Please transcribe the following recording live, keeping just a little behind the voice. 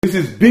This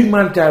is Big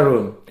Man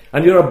Tyrone,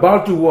 and you're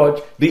about to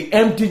watch the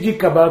MTG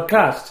Cabal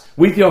Cast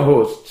with your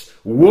hosts,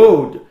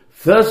 Woad,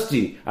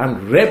 Thirsty,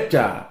 and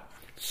Reptar.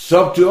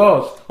 Sub to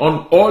us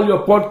on all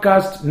your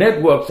podcast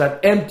networks at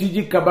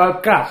MTG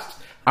Cabal Cast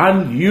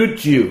and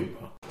YouTube.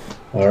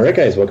 All right,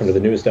 guys, welcome to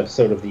the newest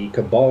episode of the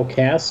Cabal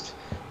Cast,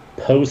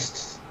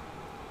 post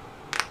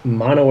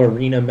Mono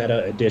Arena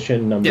Meta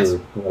Edition,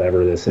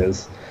 whatever this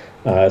is.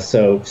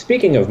 So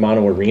speaking of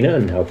Mono Arena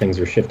and how things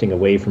are shifting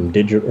away from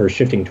digital, or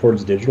shifting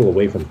towards digital,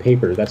 away from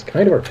paper, that's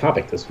kind of our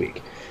topic this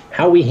week.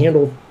 How we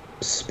handle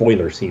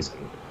spoiler season.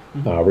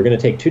 We're going to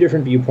take two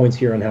different viewpoints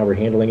here on how we're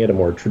handling it, a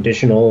more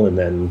traditional, and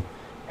then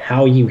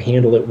how you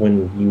handle it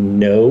when you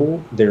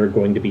know there are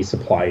going to be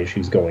supply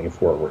issues going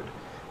forward.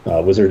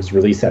 Wizards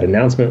released that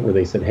announcement where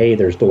they said, hey,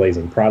 there's delays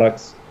in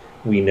products.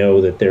 We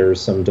know that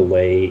there's some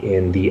delay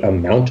in the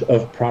amount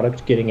of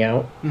product getting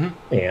out,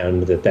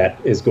 and that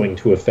is going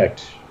to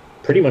affect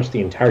pretty much the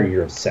entire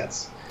year of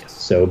sets. Yes.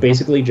 So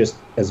basically just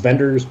as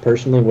vendors,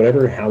 personally,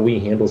 whatever, how we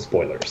handle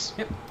spoilers.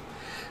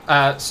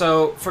 Yep.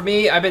 So for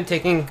me, I've been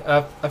taking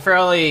a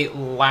fairly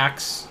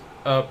lax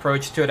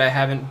approach to it. I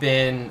haven't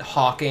been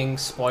hawking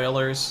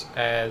spoilers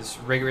as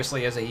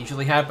rigorously as I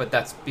usually have, but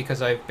that's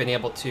because I've been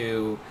able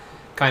to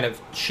kind of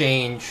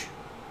change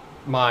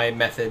my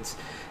methods.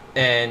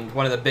 And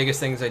one of the biggest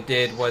things I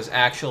did was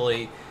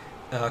actually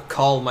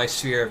cull my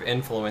sphere of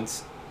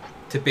influence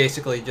to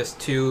basically just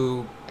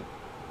two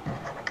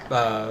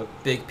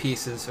big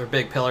pieces or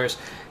big pillars,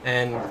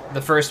 and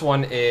the first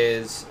one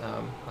is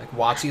like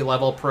WotC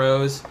level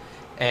pros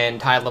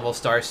and high level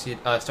Star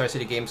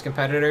City Games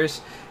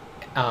competitors,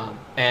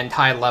 and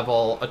high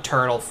level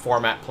Eternal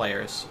format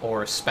players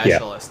or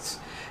specialists.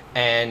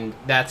 And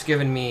that's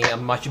given me a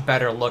much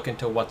better look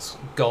into what's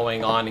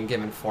going on in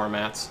given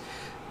formats.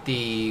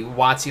 The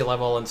WotC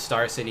level and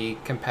Star City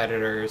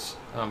competitors,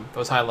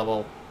 those high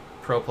level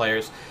pro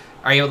players,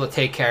 are able to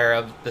take care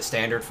of the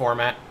standard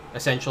format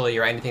essentially,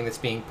 or anything that's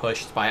being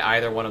pushed by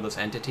either one of those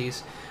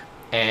entities.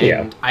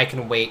 And I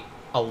can wait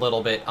a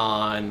little bit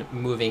on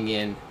moving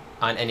in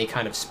on any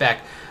kind of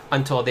spec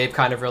until they've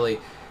kind of really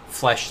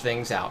fleshed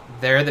things out.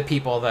 They're the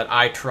people that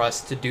I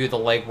trust to do the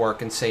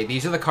legwork and say,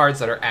 these are the cards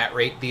that are at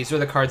rate, these are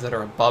the cards that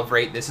are above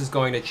rate, this is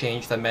going to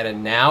change the meta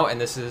now,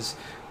 and this is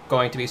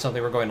going to be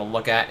something we're going to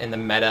look at in the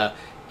meta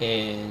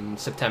in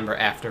September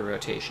after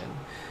rotation.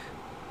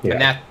 Yeah.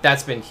 And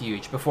that's been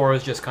huge. Before it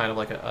was just kind of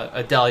like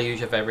a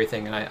deluge of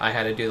everything, and I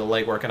had to do the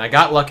legwork. And I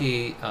got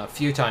lucky a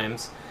few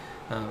times,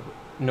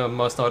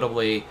 most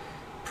notably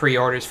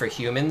pre-orders for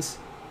humans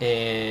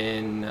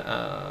in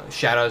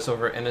Shadows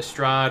over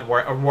Innistrad,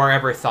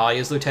 wherever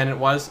Thalia's lieutenant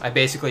was. I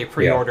basically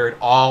pre-ordered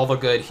all the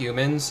good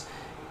humans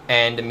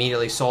and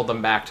immediately sold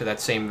them back to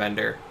that same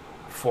vendor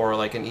for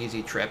like an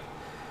easy trip.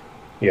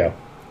 Yeah.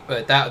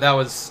 But that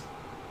was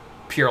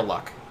pure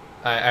luck.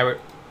 I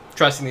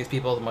trusting these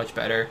people is much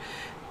better.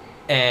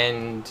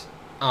 And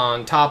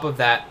on top of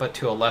that, but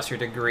to a lesser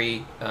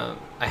degree, a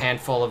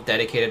handful of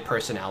dedicated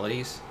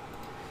personalities.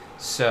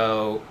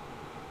 So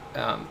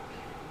that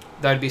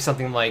would be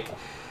something like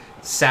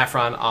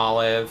Saffron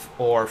Olive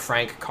or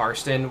Frank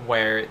Karsten,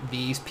 where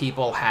these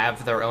people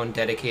have their own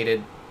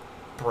dedicated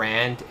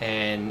brand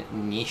and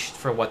niche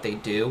for what they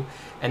do.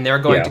 And they're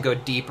going to go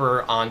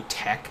deeper on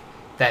tech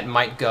that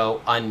might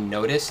go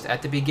unnoticed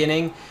at the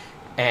beginning.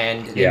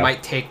 And they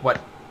might take what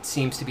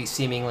seems to be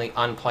seemingly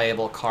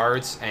unplayable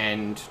cards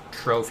and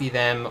trophy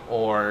them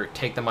or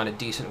take them on a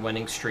decent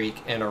winning streak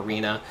in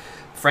Arena.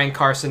 Frank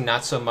Karsten,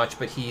 not so much,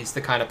 but he's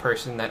the kind of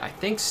person that I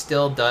think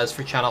still does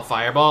for Channel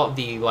Fireball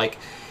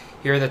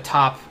here are the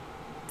top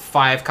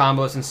 5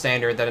 combos in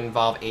Standard that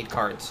involve 8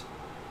 cards.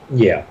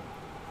 Yeah.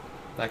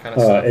 That kind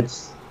of stuff.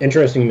 It's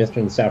interesting you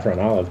mentioned Saffron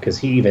Olive, because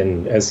he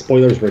even, as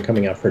spoilers were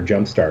coming out for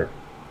Jumpstart,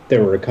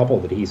 there were a couple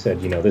that he said,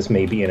 this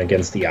may be in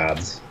Against the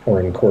Odds, or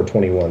in Core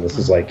 21, this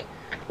is like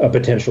a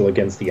potential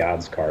against the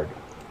odds card.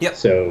 Yep.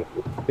 So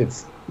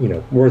it's,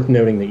 worth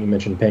noting that you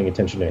mentioned paying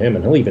attention to him,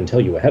 and he'll even tell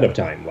you ahead of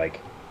time,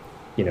 like,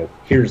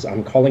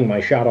 I'm calling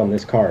my shot on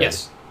this card.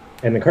 Yes.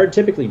 And the card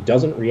typically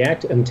doesn't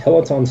react until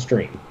it's on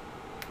stream.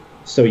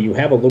 So you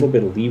have a little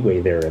bit of leeway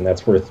there, and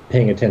that's worth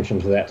paying attention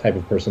to that type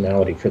of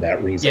personality for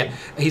that reason. Yeah,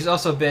 he's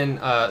also been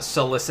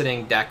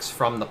soliciting decks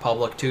from the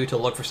public, too, to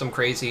look for some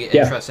crazy,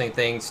 interesting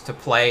things to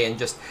play and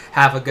just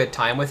have a good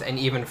time with, and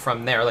even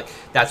from there, like,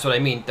 that's what I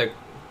mean.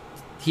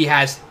 He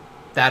has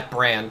that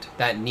brand,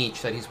 that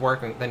niche that he's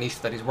working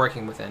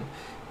within,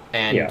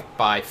 and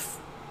by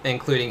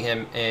including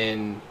him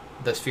in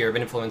the sphere of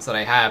influence that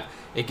I have,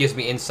 it gives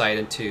me insight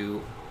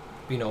into,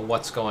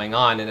 what's going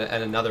on. And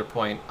at another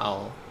point,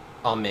 I'll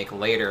make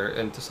later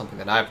into something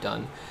that I've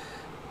done.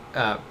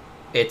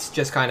 It's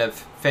just kind of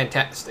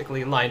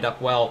fantastically lined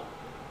up well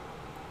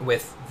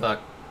with the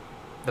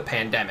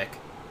pandemic.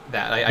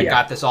 That I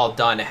got this all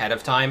done ahead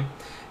of time,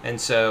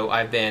 and so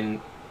I've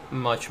been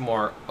much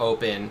more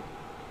open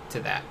to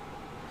that.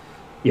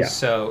 Yeah.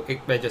 So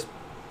it just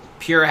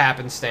pure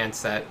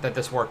happenstance that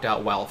this worked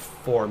out well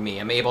for me.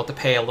 I'm able to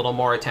pay a little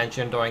more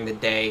attention during the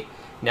day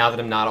now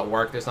that I'm not at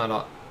work. There's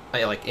not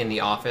like in the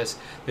office.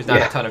 There's not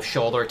Yeah. a ton of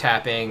shoulder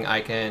tapping.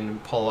 I can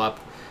pull up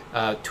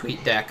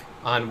TweetDeck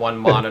on one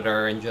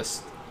monitor and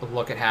just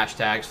look at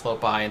hashtags float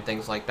by and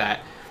things like that.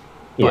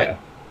 But Yeah.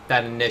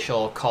 that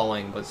initial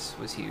culling was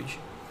huge.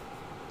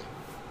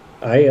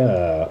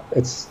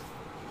 It's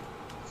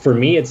for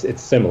me,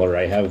 it's similar.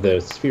 I have the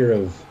sphere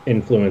of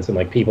influence and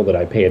like people that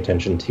I pay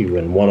attention to,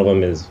 and one of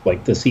them is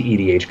like the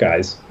CEDH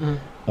guys.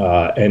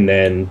 And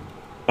then,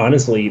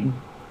 honestly,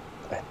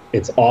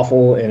 it's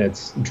awful and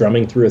it's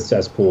drumming through a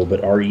cesspool.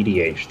 But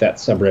REDH, that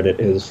subreddit,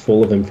 is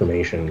full of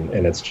information,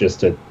 and it's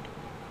just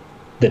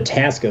the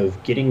task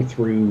of getting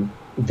through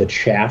the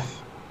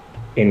chaff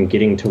and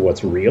getting to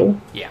what's real.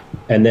 Yeah.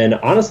 And then,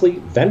 honestly,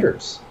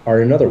 vendors are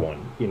another one.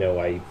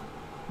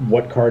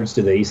 What cards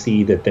do they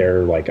see that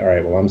they're like, all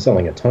right, well, I'm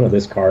selling a ton of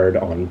this card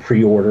on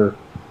pre-order.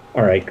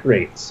 All right,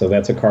 great. So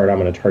that's a card I'm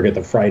going to target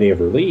the Friday of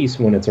release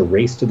when it's a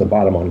race to the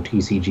bottom on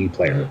TCG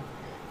Player.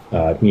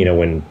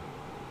 When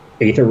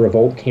Aether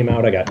Revolt came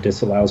out, I got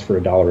disallows for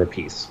 $1 a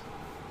piece.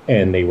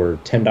 And they were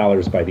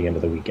 $10 by the end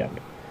of the weekend.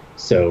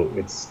 So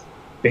it's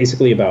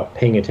basically about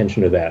paying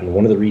attention to that. And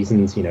one of the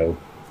reasons,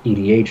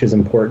 EDH is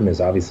important is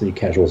obviously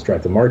casuals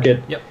drive the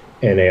market. Yep.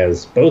 And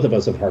as both of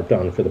us have harped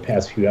on for the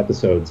past few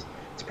episodes,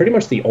 it's pretty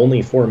much the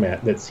only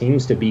format that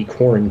seems to be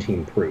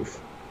quarantine proof,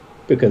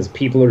 because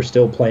people are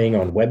still playing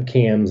on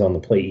webcams on the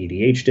Play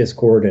EDH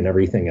Discord and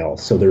everything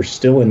else. So there's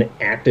still an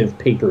active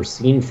paper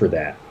scene for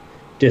that,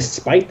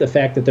 despite the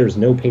fact that there's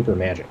no paper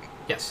Magic.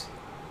 Yes.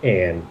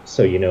 And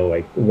so,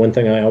 like one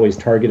thing I always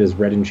target is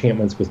red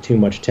enchantments with too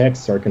much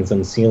text. Sarkhan's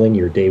Unsealing,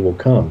 your day will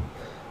come.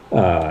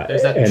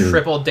 There's that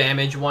triple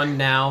damage one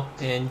now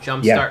in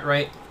Jumpstart,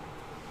 right?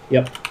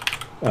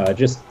 Yep.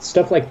 Just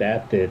stuff like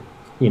that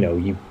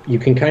you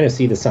can kind of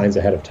see the signs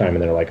ahead of time,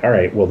 and they're like, all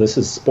right, well, this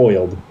is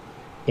spoiled.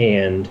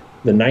 And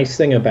the nice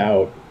thing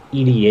about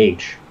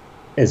EDH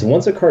is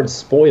once a card's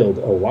spoiled,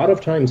 a lot of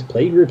times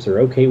play groups are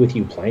okay with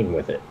you playing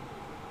with it,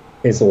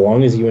 as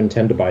long as you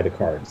intend to buy the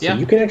card. So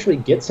you can actually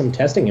get some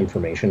testing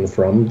information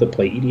from the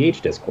Play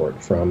EDH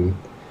Discord, from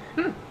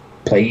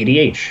Play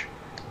EDH,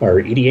 or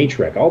EDH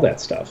Rec, all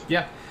that stuff.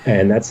 Yeah.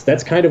 And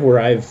that's kind of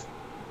where I've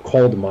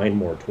called mine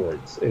more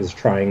towards, is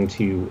trying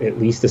to, at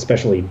least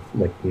especially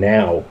like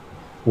now,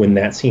 when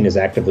that scene is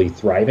actively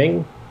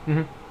thriving,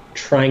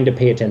 trying to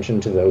pay attention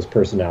to those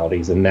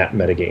personalities in that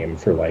metagame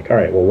for like, all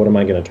right, well, what am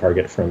I going to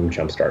target from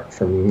Jumpstart,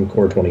 from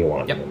Core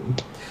 21? Yep.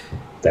 And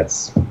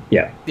that's,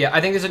 Yeah, I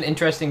think there's an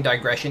interesting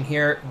digression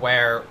here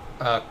where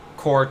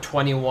Core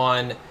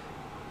 21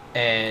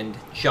 and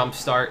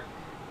Jumpstart,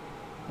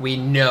 we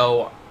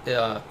know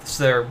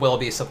there will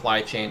be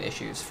supply chain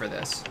issues for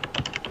this.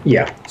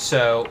 Yeah.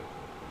 So,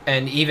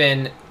 and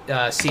even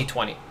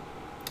C20.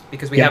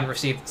 Because we haven't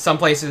received, some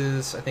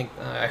places, I think,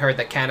 I heard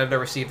that Canada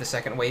received the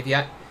second wave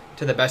yet.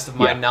 To the best of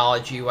my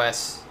knowledge,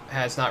 US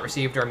has not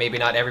received, or maybe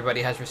not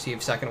everybody has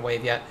received second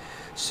wave yet.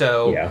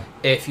 So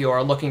if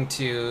you're looking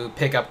to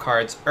pick up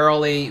cards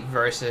early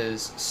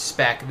versus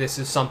spec, this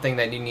is something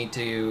that you need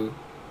to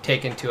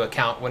take into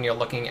account when you're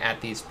looking at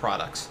these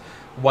products.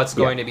 What's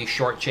going to be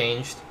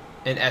shortchanged,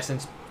 in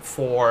essence,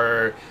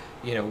 for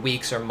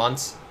weeks or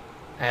months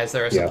as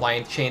there are supply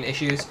chain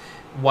issues?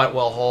 What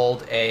will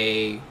hold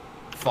a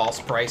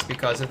false price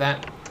because of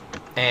that?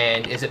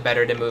 And is it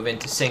better to move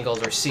into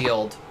singles or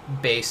sealed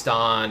based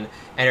on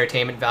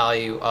entertainment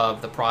value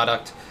of the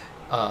product,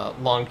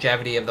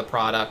 longevity of the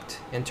product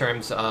in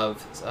terms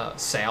of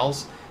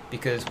sales?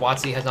 Because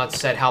WotC has not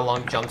said how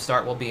long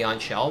Jumpstart will be on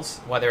shelves,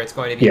 whether it's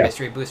going to be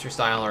mystery booster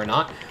style or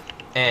not,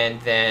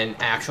 and then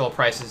actual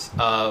prices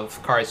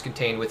of cards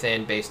contained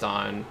within based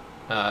on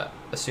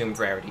assumed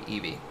rarity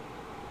EV.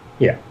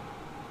 Yeah.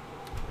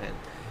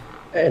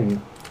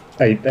 And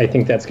I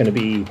think that's going to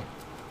be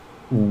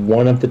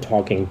one of the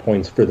talking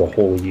points for the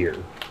whole year,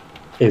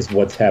 is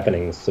what's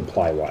happening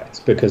supply-wise,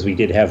 because we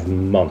did have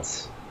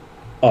months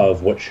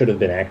of what should have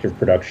been active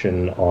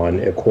production on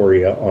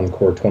Ikoria, on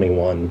Core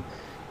 21,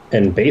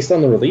 and based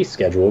on the release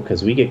schedule,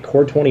 because we get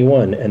Core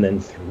 21, and then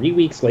 3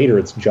 weeks later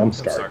it's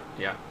Jumpstart.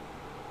 Yeah.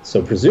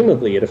 So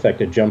presumably it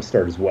affected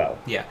Jumpstart as well.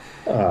 Yeah.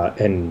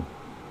 And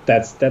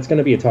that's going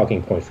to be a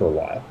talking point for a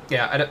while.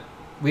 Yeah,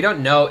 we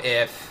don't know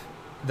if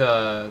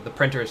the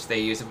printers they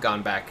use have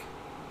gone back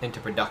into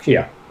production.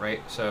 Yeah. Right?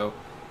 So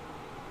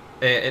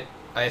I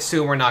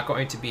assume we're not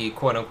going to be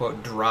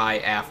quote-unquote dry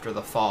after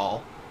the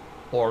fall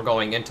or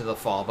going into the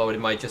fall, but it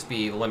might just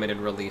be limited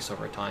release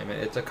over time.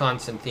 It's a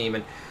constant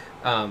theme,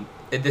 and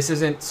this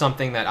isn't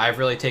something that I've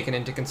really taken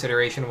into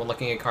consideration when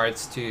looking at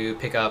cards to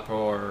pick up,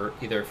 or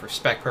either for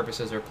spec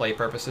purposes or play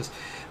purposes.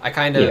 I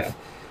kind of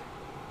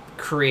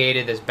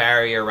created this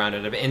barrier around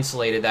it. I've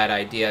insulated that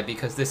idea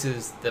because this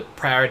is the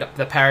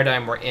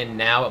paradigm we're in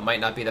now. It might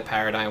not be the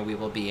paradigm we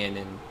will be in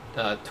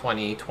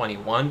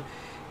 2021.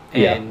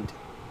 And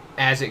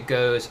as it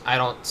goes, I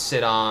don't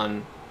sit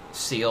on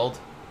sealed.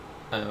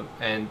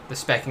 And the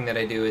specking that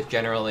I do is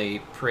generally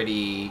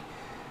pretty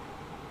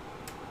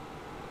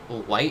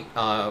light,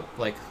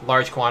 like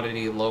large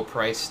quantity, low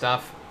price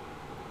stuff.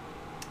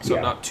 So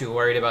I'm not too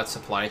worried about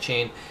supply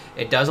chain.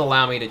 It does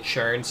allow me to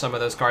churn some of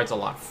those cards a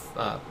lot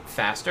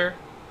faster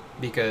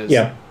because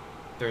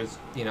there's,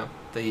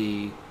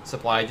 the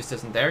supply just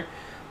isn't there.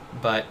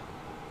 But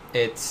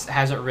it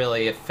hasn't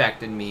really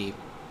affected me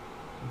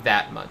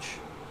that much.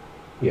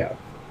 Yeah.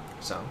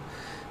 So,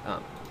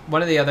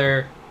 one of the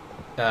other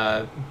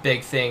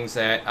big things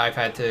that I've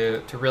had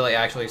to really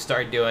actually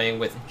start doing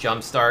with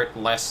Jumpstart,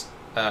 less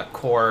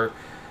Core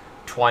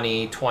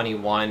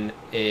 2021,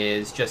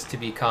 is just to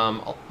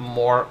become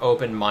more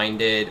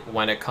open-minded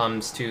when it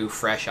comes to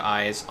fresh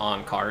eyes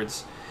on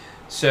cards.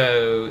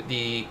 So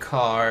the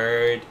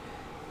card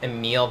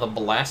Emil the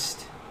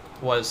Blessed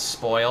was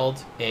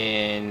spoiled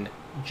in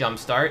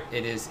Jumpstart.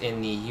 It is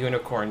in the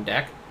Unicorn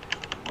deck.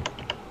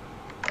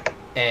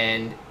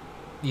 And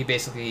you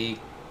basically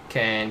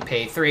can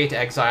pay 3 to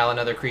exile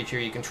another creature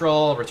you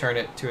control, return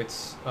it to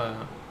its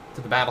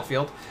to the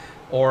battlefield.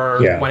 Or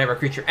whenever a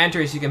creature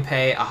enters, you can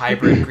pay a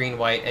hybrid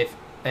green-white,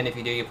 and if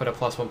you do, you put a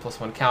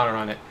 +1/+1 counter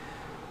on it.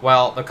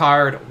 Well, the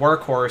card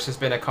Workhorse has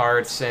been a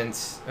card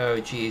since,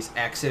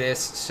 Exodus,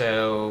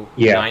 so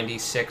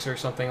 96 or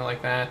something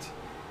like that.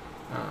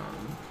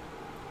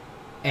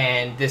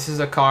 And this is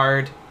a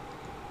card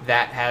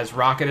that has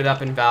rocketed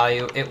up in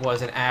value. It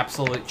was an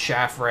absolute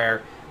chaff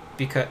rare,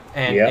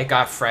 it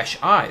got fresh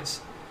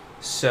eyes.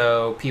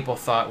 So people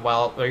thought,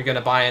 well, you're going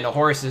to buy into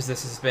horses.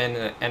 This has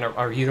been,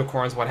 or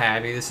unicorns, what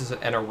have you. This is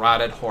an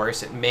eroded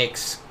horse.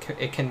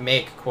 It can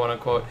make, quote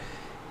unquote,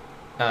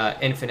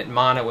 infinite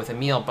mana with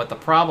Emil. But the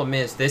problem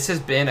is, this has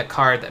been a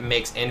card that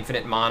makes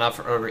infinite mana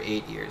for over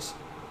 8 years.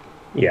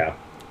 Yeah.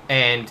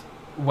 And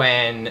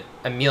when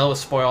Emil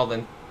was spoiled,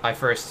 and I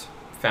first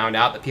found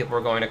out that people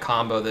were going to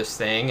combo this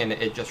thing, and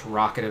it just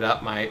rocketed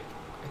up, I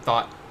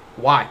thought,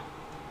 why?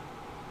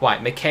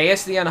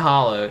 Mikaeus the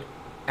Unhallowed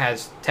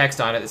has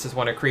text on it. This is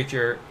when a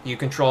creature you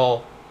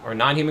control, or a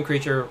non-human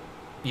creature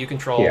you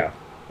control,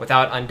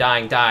 without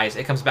Undying dies,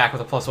 it comes back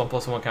with a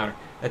 +1/+1 counter.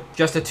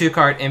 Just a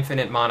 2-card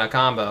infinite mana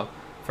combo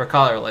for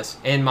colorless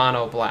in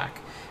mono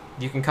black.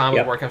 You can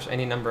combo Workhorse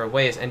any number of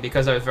ways, and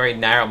because I was very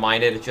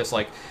narrow-minded, it's just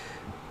like,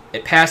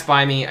 it passed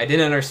by me. I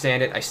didn't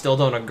understand it. I still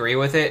don't agree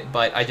with it,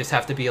 but I just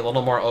have to be a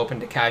little more open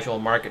to casual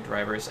market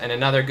drivers. And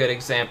another good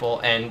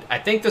example, and I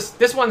think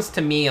this one's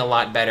to me a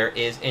lot better,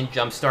 is in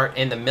Jumpstart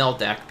in the Mill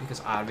deck,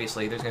 because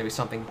obviously there's going to be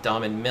something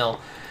dumb in Mill.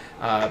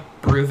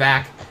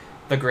 Bruvac,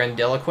 the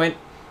Grandiloquent.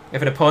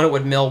 If an opponent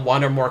would mill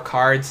 1 or more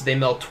cards, they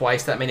mill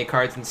twice that many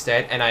cards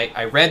instead. And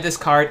I read this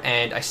card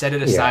and I set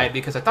it aside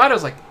because I thought it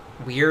was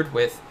weird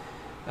with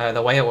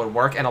the way it would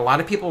work, and a lot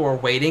of people were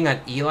waiting on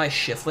Eli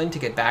Schifflin to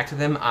get back to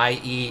them,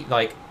 i.e.,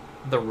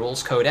 the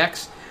Rules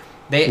Codex.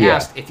 They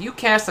asked, if you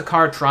cast the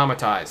card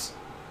Traumatize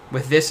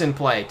with this in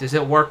play, does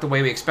it work the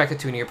way we expect it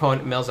to, and your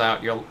opponent mills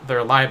out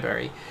their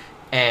library?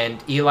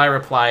 And Eli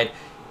replied,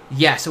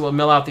 yes, it will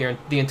mill out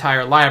the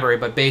entire library,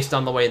 but based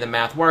on the way the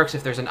math works,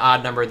 if there's an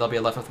odd number, they'll be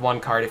left with 1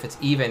 card. If it's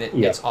even,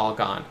 it's all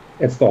gone.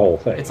 It's the whole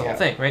thing. It's the whole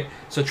thing, right?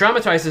 So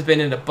Traumatize has been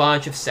in a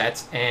bunch of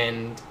sets,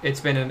 and it's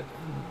been in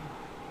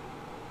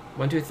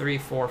 1, 2, 3,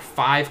 4,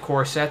 5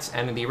 core sets,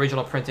 and the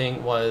original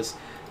printing was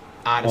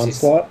Odyssey.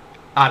 Onslaught?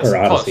 Odyssey,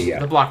 Odyssey, close. yeah.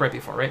 The block right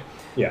before, right?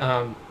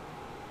 Yeah.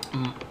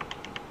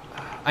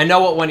 I know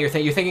what one you're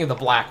thinking. You're thinking of the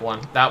black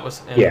one. That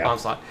was in the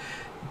Onslaught.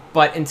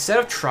 But instead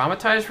of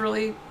Traumatize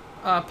really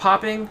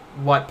popping,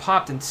 what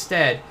popped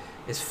instead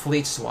is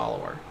Fleet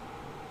Swallower.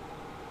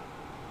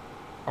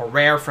 A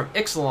rare from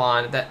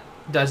Ixalan that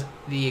does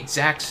the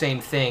exact same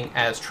thing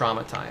as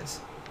Traumatize.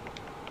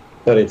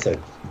 But it's a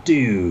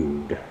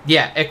dude.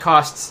 Yeah, it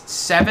costs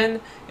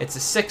 7, it's a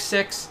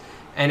 6/6,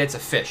 and it's a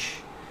fish.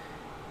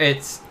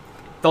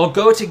 They'll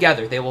go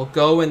together. They will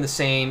go in the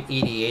same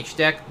EDH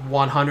deck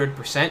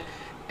 100%.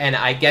 And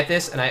I get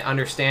this, and I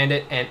understand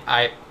it, and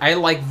I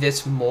like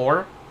this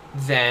more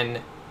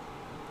than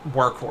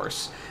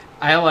Workhorse.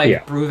 I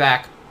like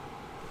Bruvac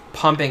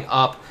pumping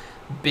up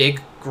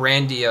big,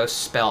 grandiose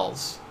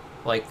spells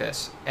like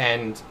this,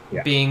 and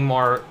being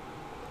more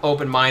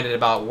open-minded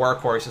about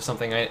Workhorse is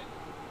something I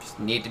just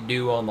need to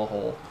do on the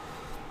whole.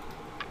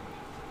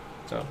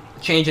 So,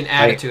 change in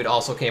attitude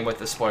also came with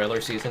the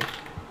spoiler season.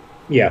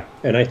 Yeah,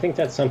 and I think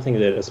that's something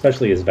that,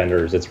 especially as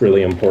vendors, it's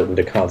really important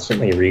to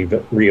constantly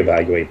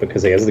reevaluate,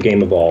 because as the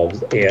game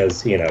evolves,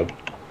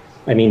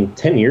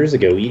 10 years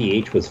ago,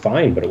 EDH was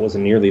fine, but it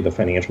wasn't nearly the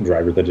financial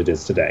driver that it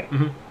is today.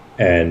 Mm-hmm.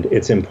 And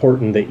it's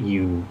important that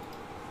you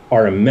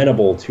are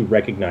amenable to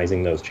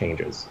recognizing those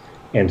changes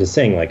and to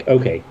saying, I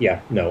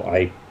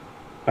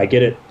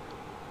get it.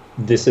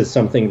 This is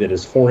something that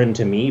is foreign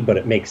to me, but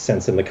it makes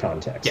sense in the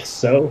context. Yes.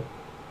 So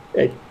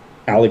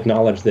I'll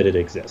acknowledge that it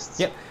exists.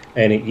 Yep.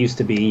 And it used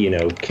to be,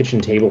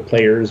 kitchen table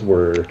players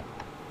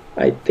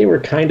they were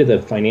kind of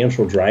the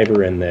financial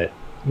driver in that,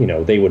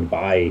 they would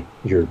buy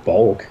your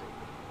bulk.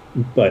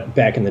 But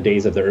back in the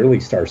days of the early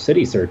Star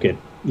City circuit,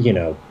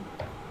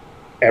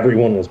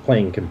 everyone was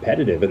playing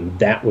competitive, and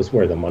that was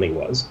where the money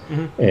was.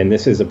 Mm-hmm. And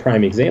this is a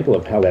prime example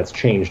of how that's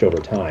changed over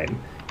time,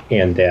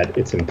 and that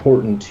it's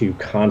important to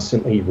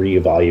constantly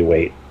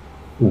reevaluate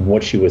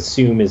what you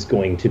assume is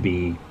going to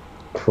be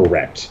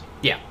correct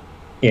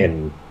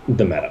in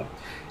the meta.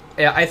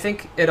 Yeah, I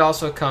think it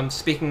also comes,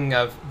 speaking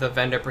of the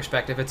vendor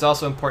perspective, it's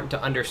also important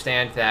to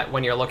understand that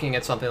when you're looking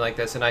at something like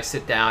this, and I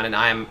sit down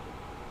and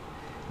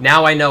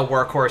now I know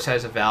Workhorse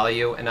has a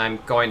value, and I'm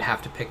going to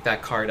have to pick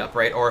that card up,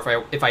 right?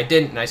 Or if I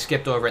didn't and I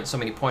skipped over it and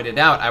somebody pointed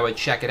out, I would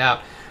check it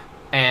out.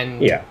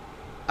 And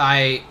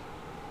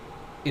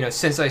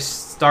since I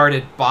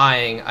started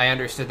buying, I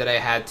understood that I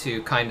had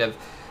to kind of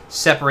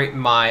separate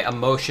my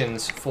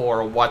emotions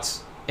for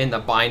what's in the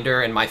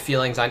binder and my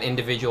feelings on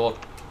individual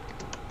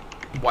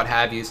what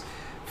have yous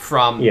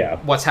from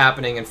what's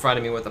happening in front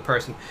of me with the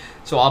person.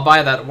 So I'll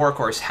buy that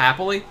Workhorse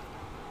happily,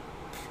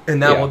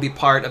 and that will be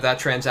part of that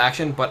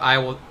transaction, but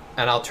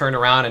I'll turn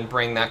around and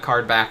bring that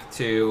card back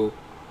to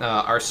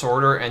our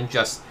sorter, and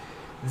just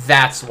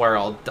that's where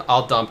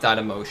I'll dump that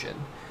emotion.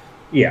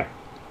 Yeah.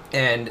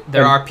 And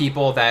there are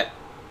people that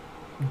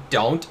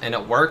don't and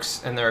it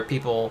works, and there are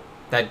people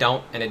that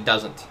don't and it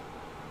doesn't.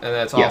 And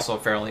that's also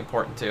fairly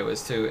important too,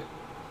 is to,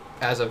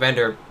 as a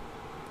vendor,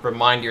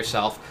 remind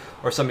yourself,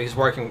 or somebody who's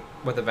working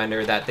with a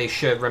vendor, that they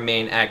should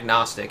remain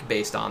agnostic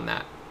based on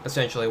that.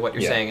 Essentially what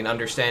you're saying, and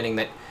understanding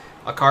that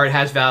a card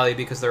has value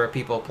because there are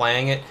people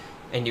playing it,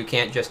 and you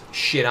can't just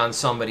shit on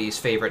somebody's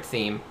favorite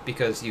theme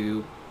because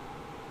you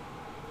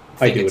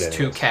think it's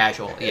too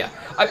casual. Yeah.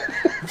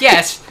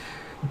 Yes,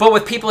 but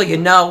with people you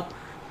know.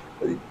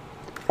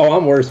 Oh,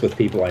 I'm worse with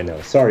people I know.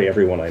 Sorry,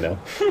 everyone I know.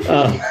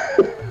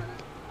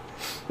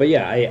 But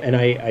yeah,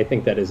 I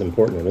think that is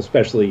important, and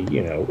especially,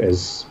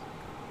 as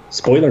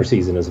spoiler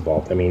season has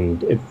evolved. I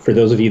mean, for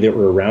those of you that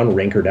were around,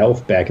 Rankered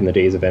Elf back in the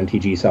days of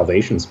MTG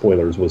Salvation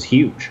spoilers was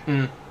huge.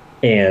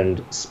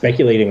 And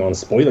speculating on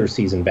spoiler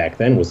season back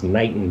then was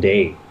night and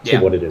day to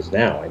what it is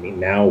now. I mean,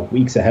 now,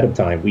 weeks ahead of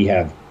time, we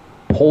have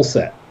whole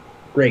set.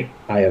 Great.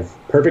 I have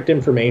perfect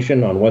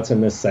information on what's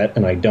in this set,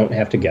 and I don't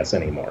have to guess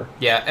anymore.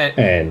 Yeah,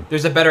 and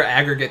there's a better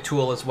aggregate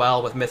tool as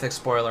well with Mythic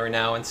Spoiler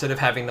now, instead of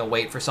having to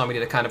wait for somebody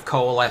to kind of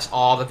coalesce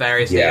all the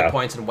various data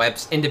points and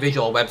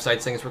individual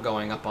websites things were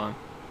going up on.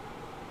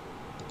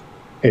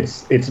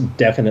 It's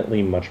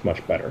definitely much,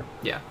 much better.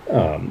 Yeah.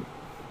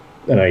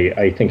 And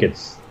I think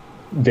it's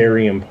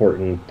very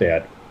important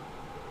that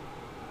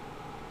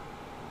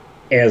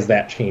as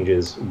that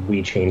changes,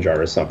 we change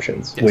our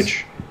assumptions,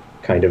 which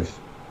kind of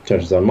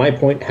touches on my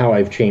point, how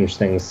I've changed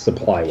things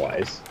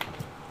supply-wise.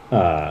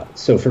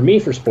 So for me,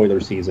 for spoiler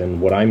season,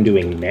 what I'm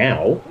doing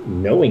now,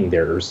 knowing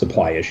there are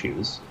supply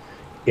issues,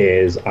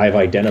 is I've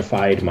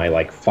identified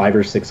my 5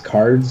 or 6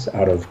 cards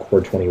out of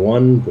Core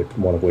 21,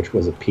 one of which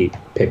was a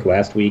pick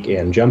last week,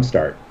 and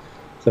Jumpstart.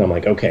 So I'm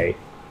like, okay,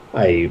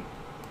 I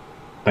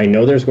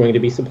know there's going to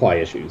be supply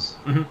issues.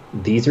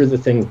 These are the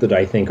things that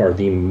I think are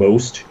the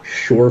most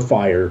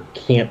surefire,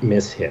 can't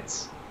miss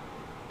hits.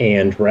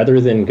 And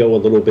rather than go a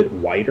little bit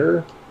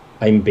wider,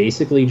 I'm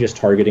basically just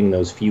targeting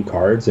those few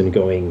cards and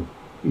going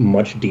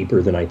much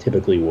deeper than I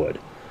typically would.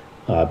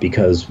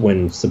 Because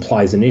when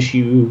supply's an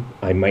issue,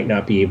 I might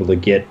not be able to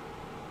get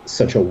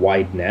such a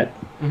wide net.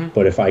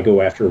 But if I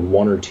go after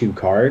 1 or 2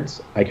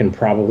 cards, I can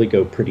probably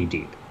go pretty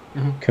deep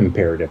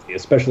comparatively,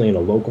 especially in a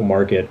local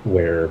market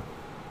where,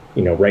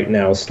 right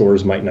now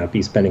stores might not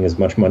be spending as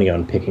much money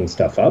on picking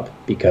stuff up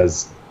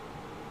because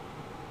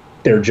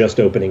they're just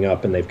opening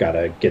up and they've got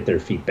to get their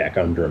feet back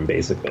under them,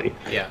 basically.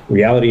 Yeah.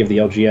 Reality of the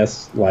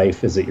LGS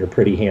life is that you're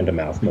pretty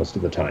hand-to-mouth most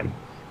of the time.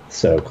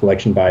 So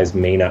collection buys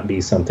may not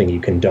be something you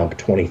can dump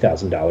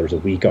 $20,000 a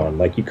week on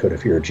like you could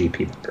if you're a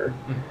GP vendor.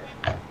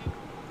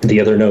 The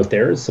other note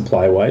there is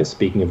supply-wise,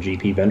 speaking of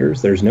GP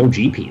vendors, there's no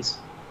GPs.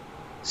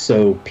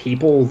 So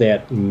people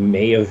that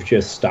may have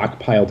just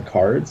stockpiled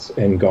cards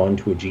and gone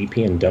to a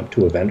GP and dumped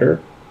to a vendor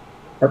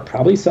are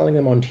probably selling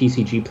them on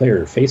TCG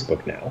Player or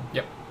Facebook now.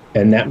 Yep.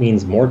 And that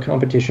means more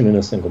competition in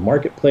a single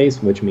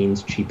marketplace, which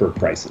means cheaper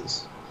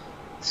prices.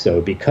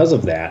 So because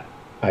of that,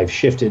 I've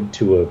shifted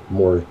to a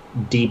more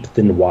deep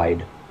than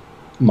wide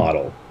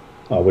model,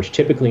 which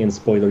typically in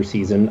spoiler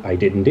season I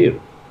didn't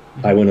do.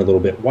 I went a little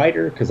bit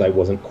wider because I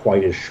wasn't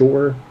quite as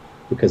sure,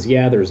 because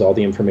there's all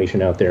the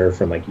information out there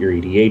from your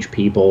EDH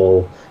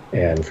people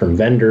and from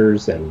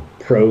vendors and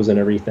pros and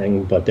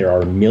everything, but there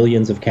are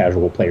millions of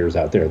casual players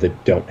out there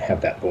that don't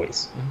have that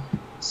voice.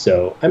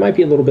 So I might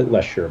be a little bit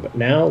less sure, but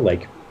now,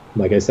 like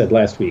I said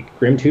last week,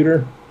 Grim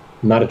Tutor,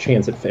 not a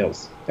chance it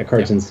fails. That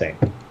card's insane.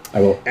 I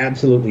will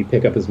absolutely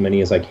pick up as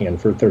many as I can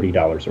for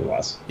 $30 or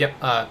less. Yep.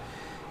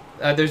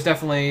 There's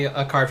definitely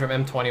a card from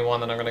M21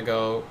 that I'm going to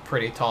go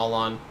pretty tall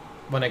on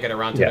when I get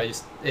around to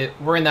it.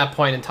 We're in that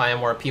point in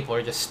time where people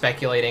are just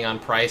speculating on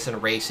price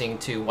and racing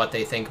to what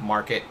they think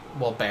market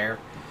will bear.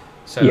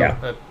 So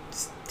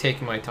it's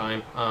taking my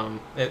time.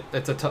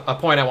 It's a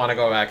point I want to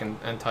go back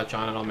and touch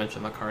on, and I'll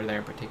mention the card there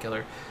in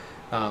particular.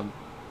 But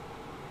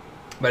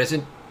it's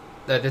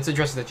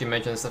interesting that you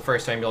mentioned it's the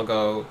first time you'll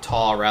go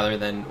tall rather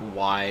than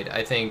wide.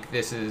 I think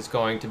this is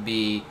going to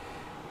be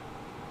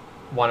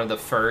one of the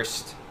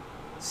first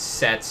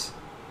sets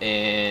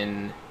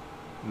in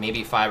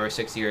maybe 5 or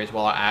 6 years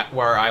where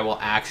I will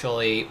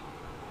actually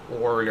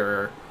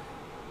order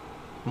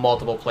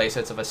multiple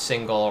playsets of a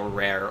single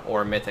rare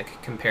or mythic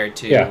compared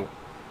to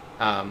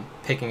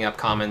picking up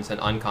commons and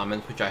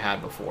uncommons, which I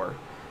had before.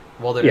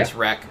 Wilderness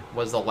Wreck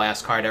was the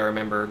last card I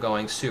remember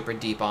going super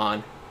deep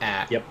on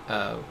at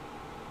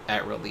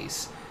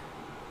release.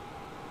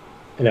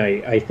 And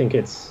I think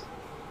it's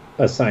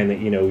a sign that,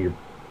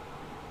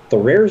 the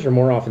rares are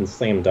more often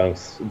slam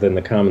dunks than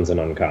the commons and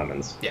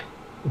uncommons. Yeah.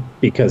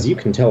 Because you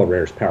can tell a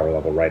rare's power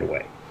level right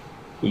away.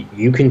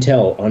 You can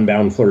tell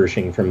Unbound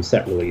Flourishing from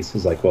set release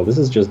is like, well, this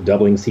is just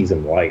doubling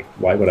Season Blight.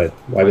 Why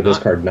would this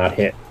card not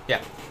hit?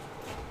 Yeah.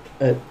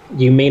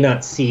 You may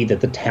not see that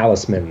the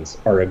talismans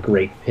are a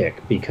great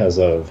pick because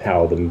of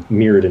how the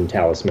Mirrodin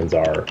talismans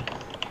are,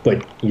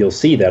 but you'll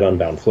see that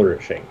Unbound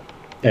Flourishing.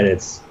 And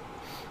it's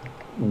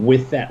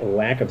with that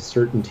lack of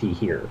certainty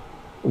here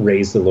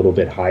raised a little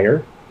bit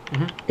higher.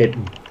 Mm-hmm.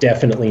 It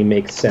definitely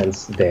makes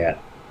sense that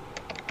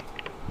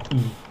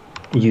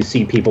you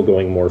see people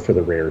going more for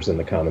the rares and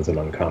the commons and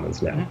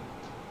uncommons now.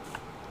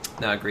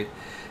 No, I agree.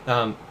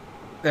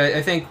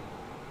 I think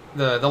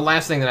the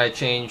last thing that I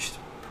changed,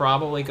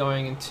 probably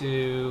going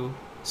into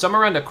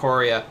somewhere around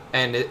Ikoria,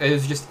 and it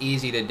was just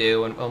easy to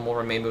do and will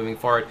remain moving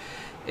forward,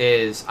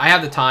 is I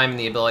have the time and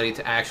the ability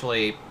to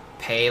actually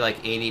pay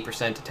like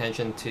 80%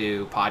 attention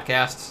to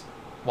podcasts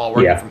while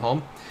working from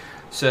home.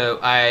 So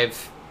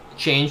I've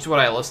changed what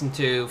I listen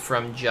to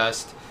from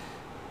just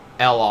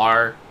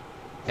LR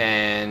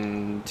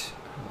and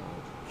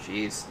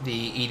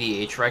the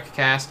EDH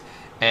Recast,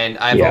 and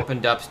I've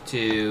opened up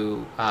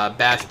to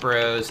Bash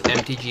Bros,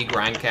 MTG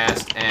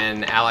Grindcast,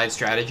 and Allied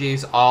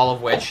Strategies, all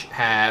of which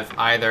have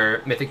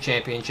either Mythic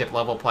Championship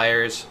level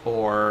players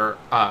or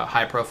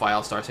high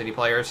profile Star City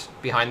players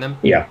behind them.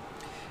 Yeah.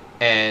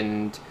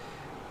 And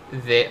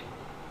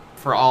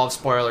for all of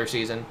spoiler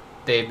season,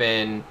 they've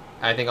been,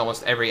 I think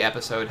almost every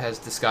episode has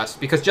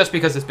discussed, because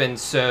it's been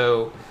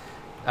so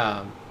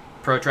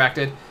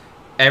protracted,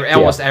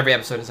 almost every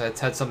episode has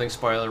had something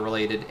spoiler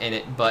related in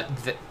it, but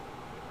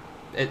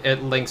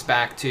it links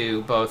back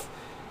to both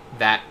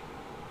that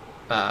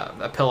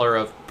a pillar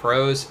of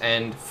pros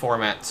and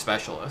format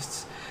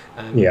specialists.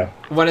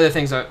 One of the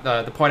things,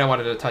 the point I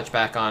wanted to touch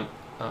back on,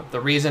 the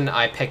reason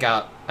I picked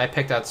out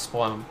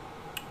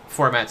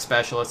format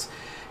specialists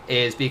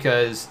is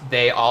because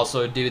they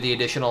also do the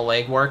additional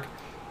legwork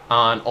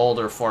on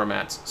older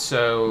formats.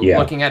 So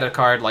looking at a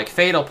card like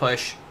Fatal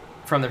Push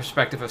from the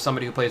perspective of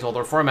somebody who plays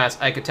older formats,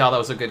 I could tell that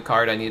was a good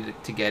card. I needed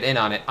to get in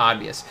on it,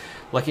 obvious.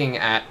 Looking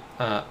at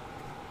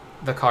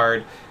the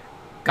card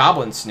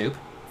Goblin Snoop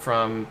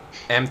from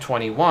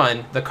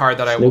M21, the card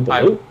that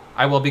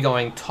I will be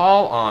going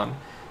tall on,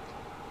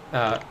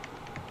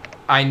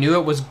 I knew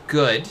it was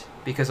good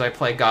because I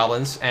play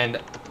goblins and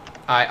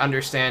I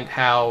understand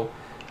how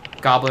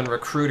Goblin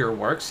Recruiter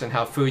works and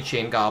how Food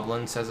Chain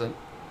Goblins as an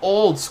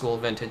old school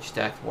vintage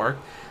deck work,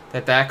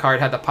 that card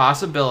had the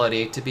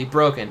possibility to be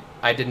broken.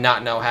 I did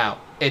not know how.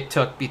 It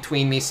took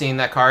between me seeing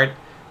that card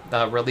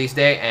the release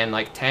day and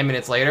like 10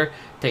 minutes later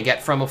to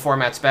get from a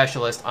format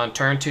specialist. On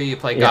turn 2 you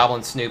play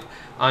Goblin Snoop.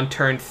 On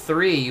turn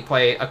 3 you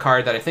play a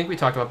card that I think we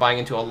talked about buying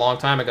into a long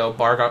time ago,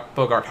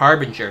 Bogart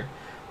Harbinger.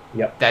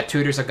 That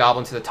tutors a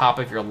goblin to the top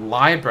of your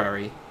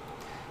library.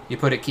 You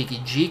put a Kiki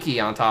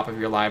Jiki on top of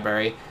your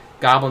library.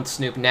 Goblin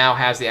Snoop now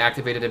has the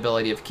activated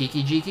ability of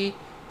Kiki Jiki,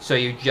 so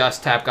you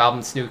just tap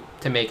Goblin Snoop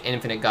to make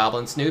infinite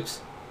Goblin Snoops.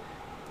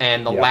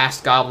 And the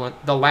last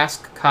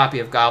copy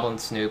of Goblin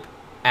Snoop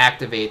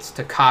activates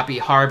to copy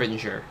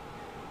Harbinger.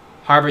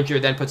 Harbinger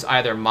then puts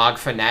either Mog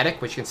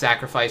Fanatic, which can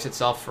sacrifice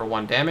itself for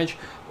 1 damage,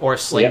 or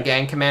Slate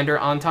Gang Commander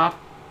on top,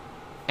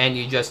 and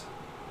you just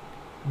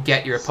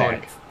get your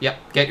opponent.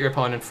 Get your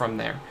opponent from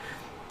there.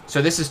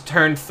 So this is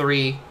turn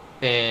 3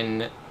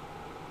 in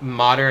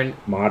Modern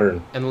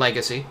and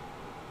Legacy.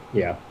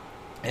 Yeah.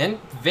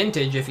 And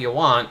Vintage, if you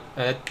want.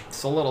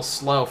 It's a little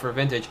slow for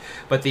Vintage,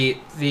 but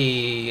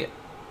the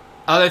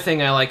other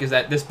thing I like is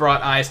that this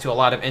brought eyes to a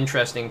lot of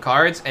interesting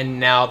cards, and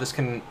now this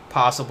can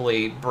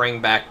possibly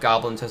bring back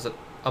Goblins as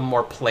a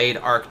more played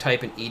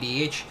archetype in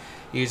EDH,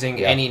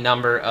 using any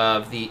number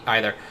of the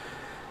either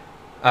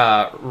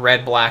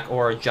red, black,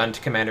 or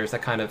Junt commanders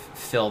that kind of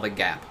fill the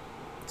gap.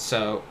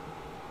 So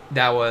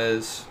that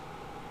was,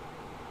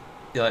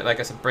 like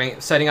I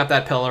said, setting up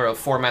that pillar of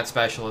format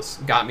specialists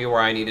got me where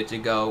I needed to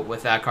go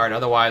with that card.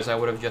 Otherwise, I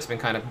would have just been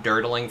kind of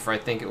dirtling for, I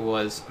think it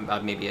was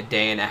about maybe a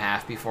day and a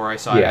half before I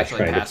saw it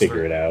actually pass through.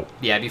 Figure it out.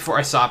 Yeah, before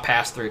I saw it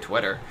pass through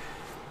Twitter.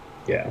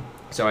 Yeah.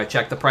 So I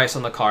checked the price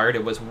on the card.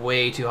 It was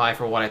way too high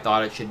for what I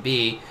thought it should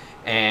be,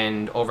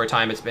 and over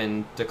time it's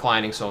been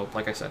declining. So,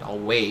 like I said, I'll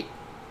wait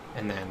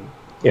and then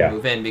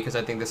move in, because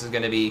I think this is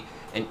going to be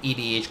an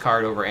EDH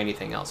card over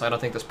anything else. I don't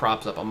think this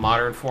props up a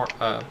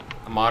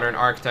modern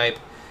archetype.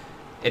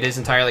 It is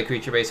entirely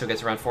creature-based, so it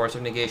gets around Force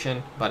of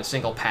Negation, but a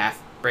single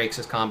path breaks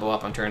his combo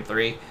up on turn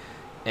 3.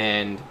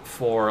 And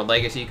for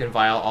Legacy, you can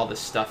vial all this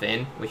stuff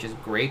in, which is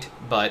great,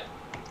 but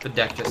the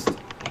deck just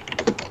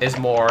is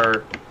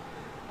more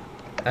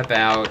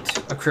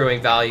about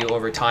accruing value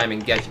over time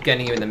and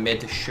getting you in the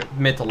mid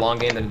to long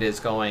game than it is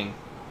going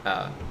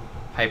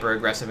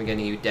hyper-aggressive and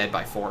getting you dead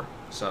by 4.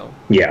 So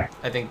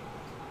I think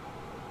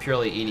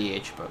purely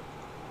EDH, but...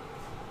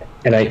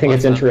 And I think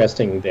it's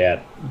interesting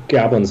that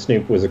Goblin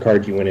Snoop was a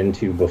card you went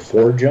into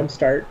before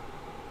Jumpstart,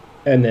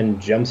 and then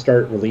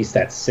Jumpstart released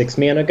that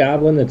 6-mana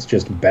goblin that's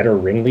just better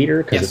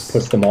ringleader because it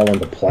puts them all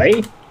into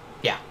play.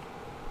 Yeah.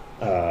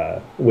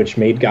 Which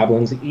made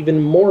goblins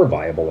even more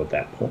viable at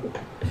that point.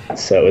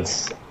 So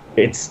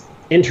it's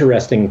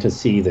interesting to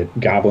see that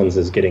goblins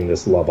is getting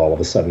this love all of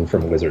a sudden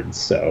from wizards.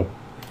 So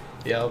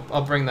yeah,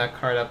 I'll bring that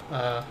card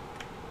up.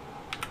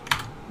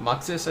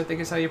 Muxus, I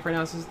think is how you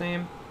pronounce his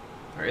name,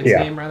 or its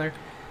name rather.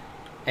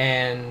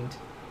 And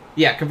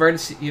yeah,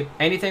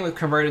 anything with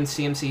converted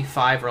CMC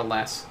 5 or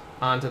less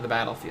onto the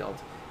battlefield.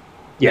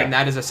 Yeah, and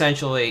that is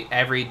essentially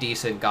every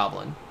decent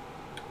goblin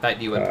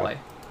that you would play.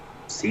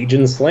 Siege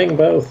and Sling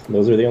both.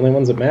 Those are the only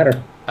ones that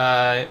matter.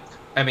 I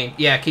mean,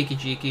 yeah, Kiki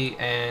Jiki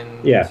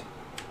and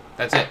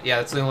that's it. Yeah,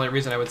 that's the only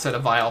reason I would set a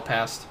vial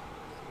past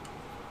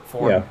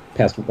 4. Yeah,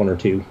 past 1 or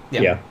 2.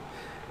 Yeah.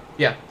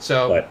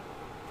 So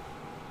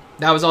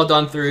that was all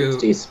done through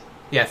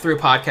through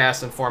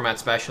podcasts and format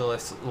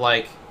specialists,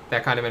 like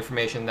that kind of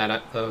information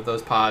that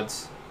those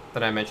pods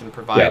that I mentioned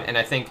provide. And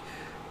I think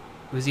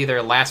it was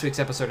either last week's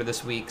episode or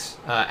this week's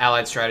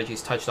Allied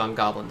Strategies touched on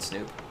Goblin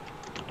Snoop.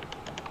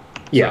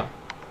 Yeah.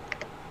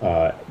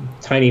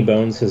 Tiny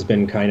Bones has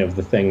been kind of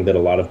the thing that a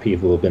lot of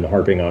people have been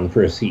harping on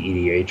for a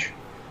CEDH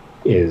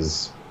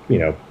is,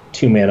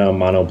 2-mana,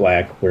 mono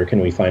black, where can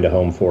we find a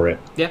home for it?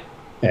 Yeah.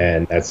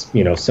 And that's,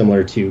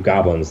 similar to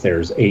Goblins.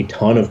 There's a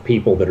ton of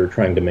people that are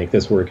trying to make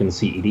this work in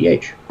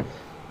CEDH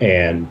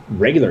and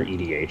regular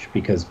EDH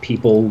because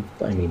Yargle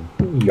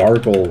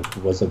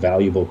was a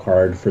valuable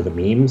card for the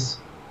memes.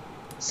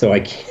 So I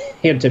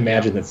can't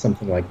imagine that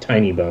something like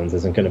Tiny Bones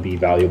isn't going to be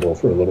valuable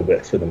for a little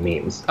bit for the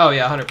memes. Oh,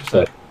 yeah, 100%.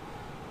 But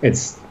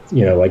it's,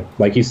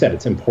 like you said,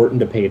 it's important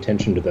to pay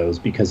attention to those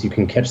because you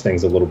can catch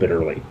things a little bit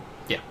early.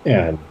 Yeah.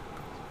 And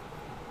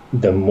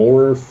the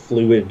more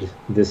fluid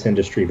this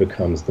industry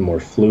becomes, the more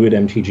fluid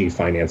MTG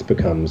finance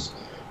becomes,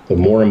 the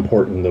more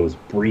important those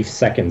brief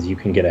seconds you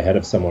can get ahead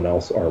of someone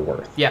else are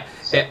worth. Yeah.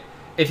 So.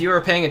 If you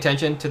were paying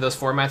attention to those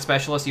format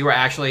specialists, you were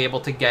actually able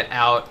to get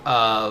out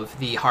of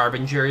the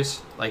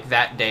Harbingers like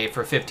that day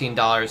for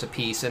 $15 a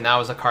piece, and that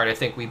was a card I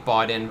think we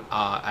bought in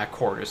at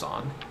quarters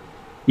on.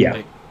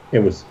 Yeah, it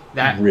was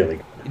really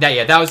good.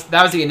 That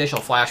was the initial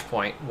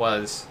flashpoint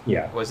was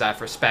that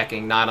for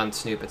speccing, not on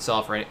Snoop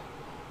itself or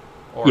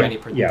any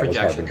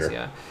projections.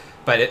 Yeah,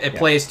 but it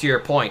plays to your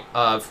point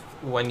of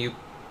when you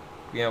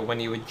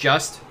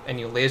adjust and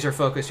you laser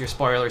focus your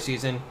spoiler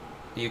season,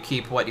 you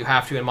keep what you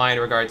have to in mind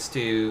in regards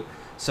to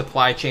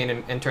supply chain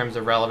in terms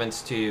of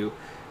relevance to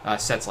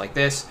sets like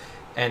this,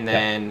 and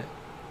then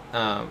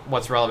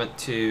what's relevant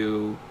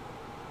to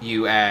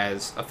you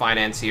as a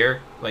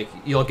financier, like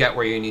you'll get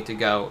where you need to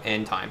go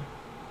in time.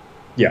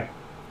 Yeah.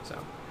 So,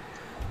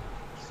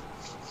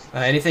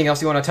 anything else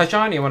you want to touch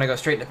on? Or you want to go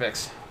straight into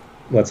picks?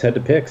 Let's head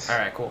to picks. All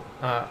right, cool.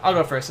 I'll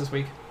go first this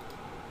week.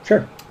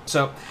 Sure.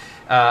 So,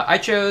 I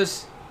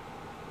chose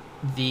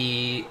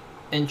the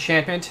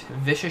enchantment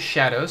Vicious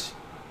Shadows,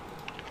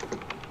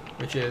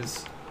 which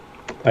is...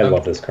 I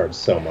love this card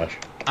so much.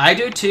 I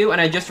do too,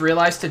 and I just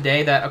realized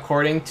today that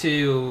according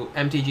to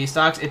MTG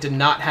Stocks, it did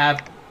not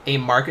have a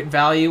market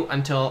value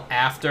until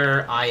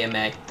after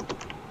IMA.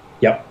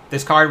 Yep.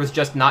 This card was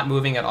just not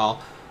moving at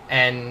all.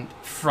 And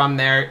from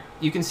there,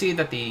 you can see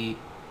that the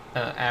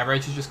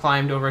average has just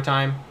climbed over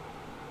time.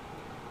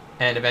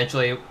 And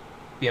eventually,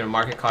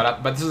 market caught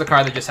up. But this is a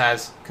card that just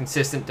has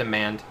consistent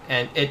demand.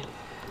 And it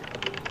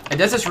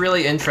does this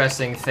really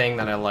interesting thing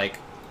that I like.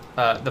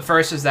 The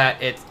first is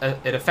that it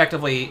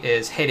effectively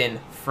is hidden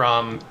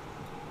from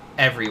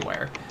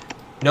everywhere.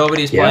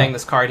 Nobody's playing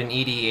this card in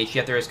EDH,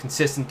 yet there is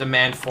consistent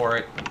demand for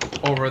it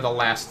over the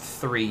last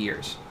 3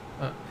 years.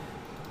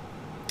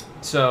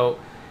 So,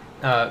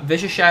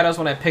 Vicious Shadows,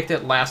 when I picked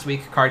it last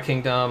week, Card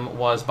Kingdom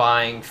was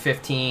buying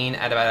 15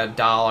 at about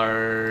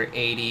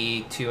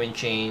 $1.82 and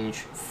change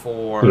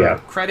for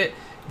credit.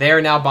 They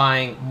are now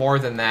buying more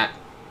than that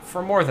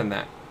for more than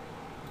that.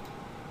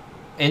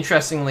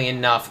 Interestingly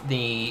enough,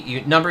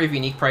 the number of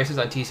unique prices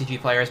on TCG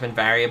Player has been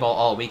variable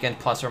all weekend,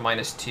 plus or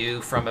minus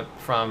 2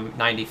 from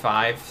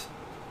 95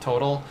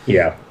 total.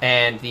 Yeah.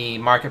 And the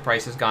market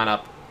price has gone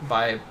up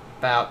by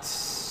about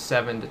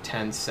 7 to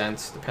 10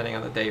 cents, depending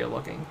on the day you're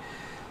looking.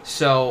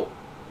 So,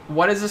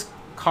 what does this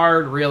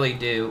card really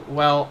do?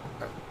 Well,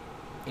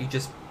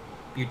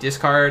 you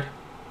discard...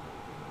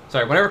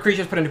 Sorry, whenever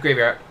creatures put into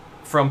graveyard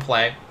from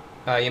play,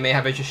 you may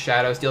have Vicious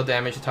Shadows, deal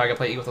damage to target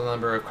player equal to the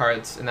number of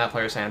cards in that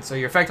player's hand. So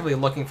you're effectively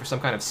looking for some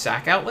kind of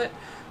sack outlet,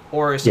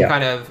 or some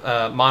kind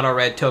of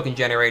mono-red token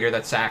generator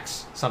that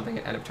sacks something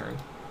at end of turn.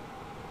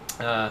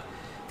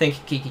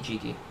 Think Kiki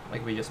Jiki,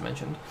 like we just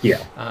mentioned.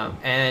 Yeah.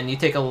 And you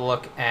take a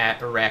look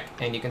at Rec,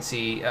 and you can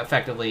see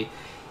effectively,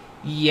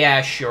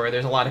 sure,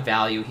 there's a lot of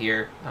value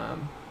here.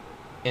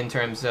 In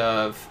terms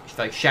of,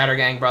 like,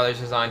 Shattergang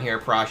Brothers is on here,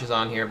 Parash is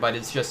on here, but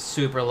it's just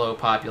super low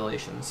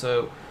population.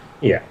 So,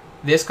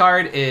 this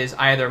card is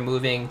either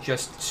moving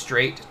just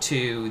straight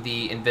to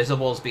the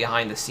invisibles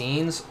behind the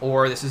scenes,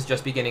 or this is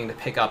just beginning to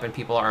pick up and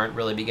people aren't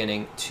really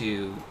beginning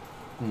to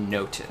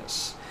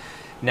notice.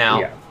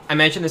 Now, I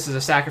mentioned this is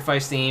a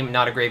sacrifice theme,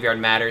 not a Graveyard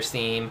Matters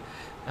theme.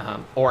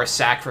 or a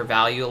sack for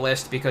value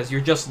list, because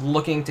you're just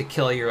looking to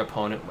kill your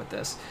opponent with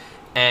this.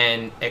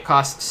 And it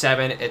costs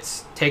 7.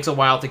 It takes a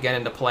while to get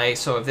into play.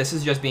 So if this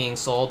is just being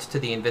sold to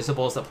the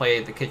invisibles that play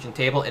at the kitchen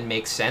table, it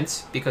makes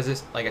sense, because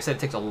it's, like I said, it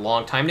takes a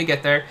long time to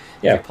get there.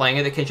 Yeah. If you're playing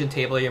at the kitchen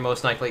table, you're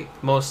most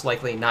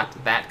likely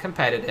not that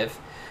competitive,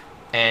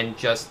 and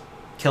just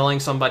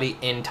killing somebody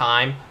in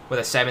time with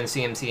a 7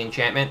 CMC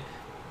enchantment,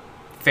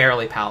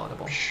 fairly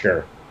palatable.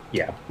 Sure.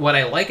 Yeah. What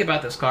I like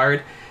about this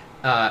card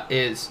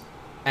is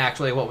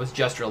actually what was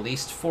just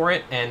released for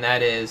it, and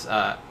that is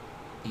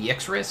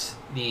Yixris,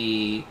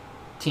 the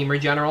Teamer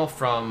General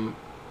from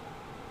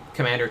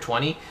Commander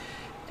 20,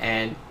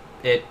 and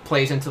it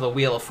plays into the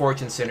Wheel of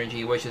Fortune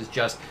synergy, which is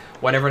just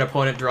whenever an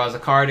opponent draws a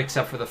card,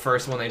 except for the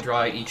first one they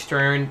draw each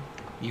turn,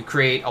 you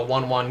create a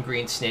 1/1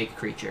 green snake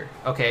creature.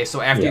 Okay,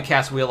 so after you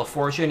cast Wheel of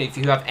Fortune, if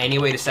you have any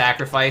way to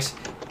sacrifice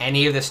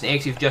any of the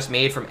snakes you've just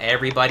made from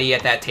everybody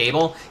at that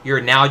table,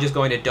 you're now just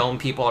going to dome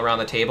people around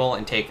the table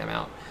and take them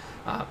out.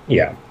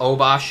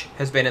 Obosh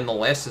has been in the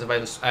list as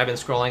I've been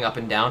scrolling up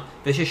and down.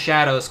 Vicious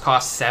Shadows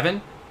costs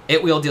 7.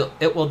 It will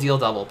deal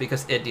double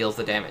because it deals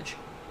the damage.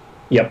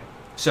 Yep.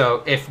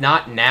 So if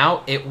not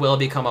now, it will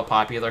become a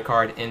popular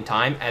card in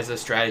time as the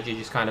strategy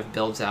just kind of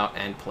builds out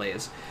and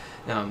plays.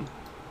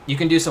 You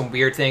can do some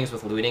weird things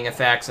with looting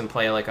effects and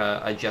play like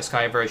a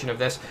Jeskai version of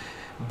this,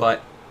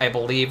 but I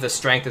believe the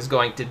strength is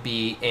going to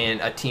be in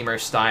a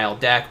Teamer-style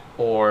deck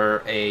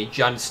or a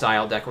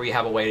Jund-style deck where you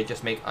have a way to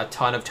just make a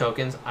ton of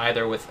tokens,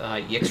 either with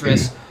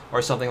Yixris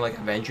or something like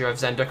Avenger of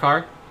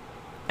Zendikar,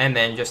 and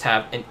then just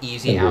have an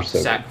easy out to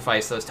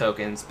sacrifice those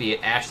tokens, be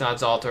it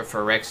Ashnod's Altar,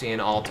 Phyrexian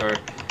Altar,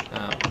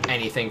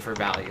 anything for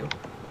value.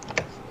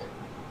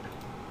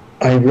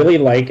 I really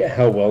like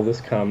how well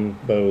this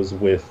combos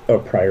with a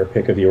prior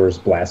pick of yours,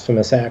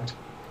 Blasphemous Act,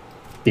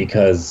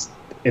 because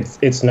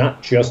it's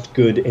not just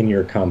good in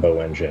your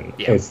combo engine.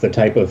 Yeah. It's the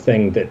type of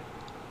thing that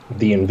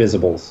the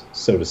Invisibles,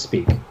 so to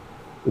speak,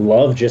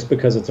 love just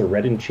because it's a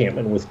red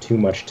enchantment with too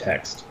much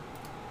text.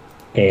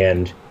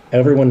 And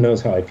everyone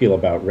knows how I feel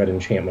about red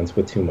enchantments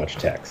with too much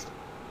text.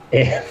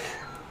 And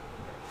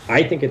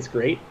I think it's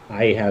great.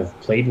 I have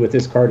played with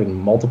this card in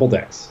multiple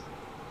decks.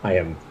 I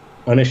am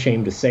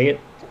unashamed to say it.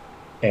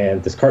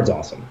 And this card's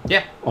awesome.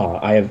 Yeah.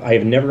 I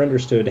have never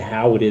understood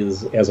how it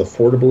is as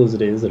affordable as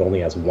it is. It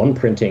only has 1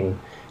 printing.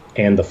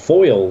 And the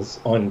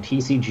foils on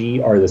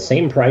TCG are the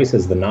same price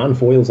as the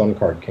non-foils on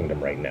Card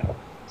Kingdom right now.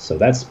 So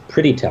that's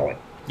pretty telling.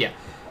 Yeah.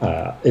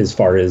 As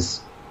far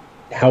as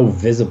how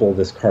visible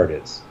this card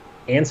is.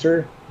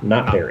 Answer,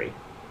 not very.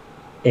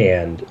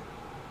 And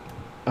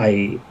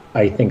I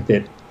think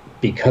that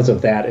because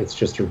of that, it's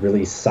just a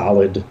really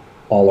solid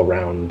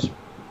all-around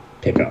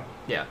pickup.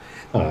 Yeah.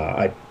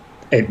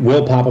 It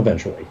will pop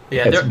eventually.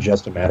 Yeah, it's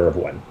just a matter of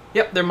when.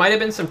 Yep, there might have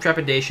been some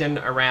trepidation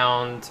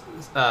around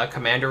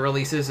Commander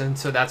releases, and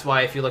so that's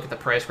why if you look at the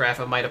price graph,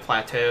 it might have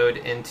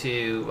plateaued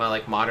into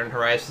like Modern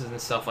Horizons and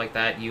stuff like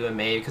that,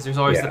 UMA, because there's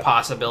always the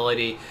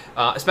possibility,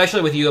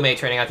 especially with UMA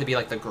turning out to be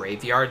like the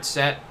graveyard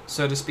set,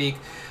 so to speak.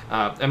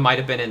 It might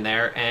have been in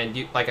there, and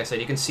like I said,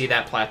 you can see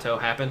that plateau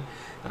happen.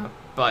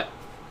 But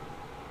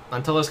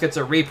until this gets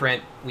a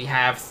reprint, we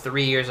have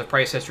 3 years of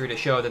price history to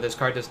show that this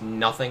card does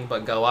nothing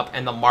but go up,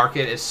 and the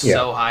market is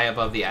so high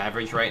above the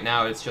average right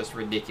now, it's just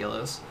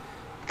ridiculous.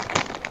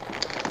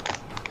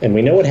 And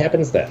we know what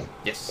happens then.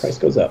 Yes. Price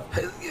goes up.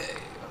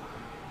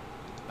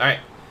 All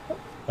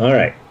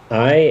right.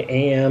 I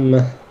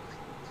am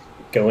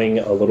going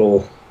a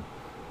little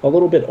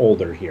bit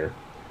older here.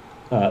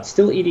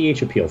 Still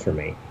EDH appeal for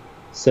me.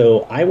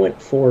 So I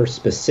went for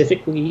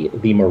specifically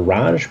the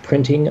Mirage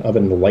printing of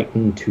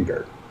Enlightened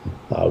Tutor.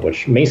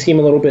 Which may seem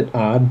a little bit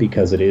odd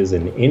because it is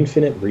an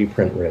infinite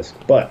reprint risk.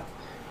 But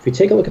if you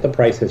take a look at the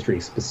price history,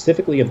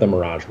 specifically of the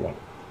Mirage one,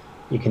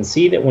 you can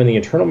see that when the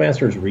Eternal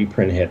Masters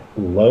reprint hit,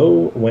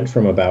 low went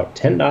from about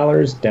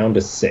 $10 down to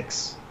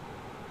 $6.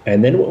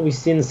 And then what we've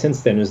seen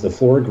since then is the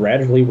floor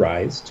gradually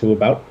rise to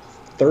about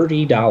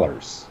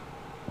 $30.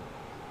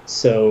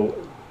 So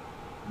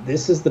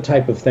this is the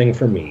type of thing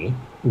for me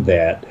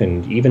that,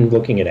 and even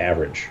looking at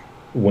average,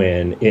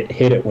 when it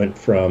hit, it went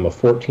from a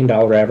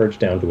 $14 average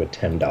down to a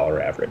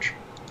 $10 average.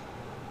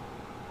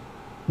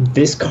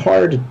 This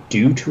card,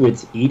 due to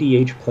its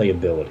EDH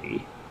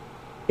playability,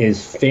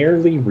 is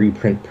fairly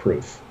reprint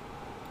proof.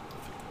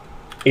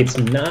 It's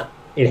not,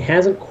 it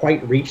hasn't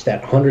quite reached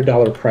that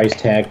 $100 price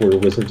tag where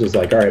Wizards is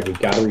like, all right, we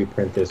got to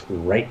reprint this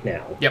right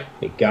now. Yep.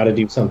 We got to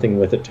do something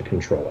with it to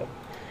control it.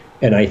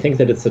 And I think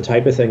that it's the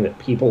type of thing that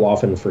people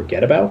often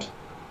forget about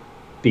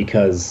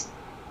because,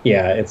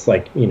 yeah, it's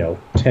like, $10,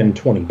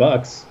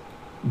 $20,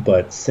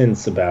 but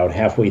since about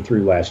halfway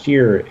through last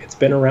year, it's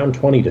been around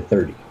 20 to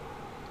 30.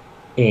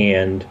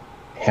 And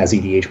has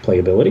EDH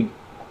playability,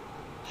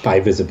 high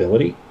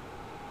visibility,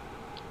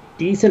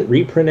 decent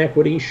reprint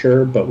equity,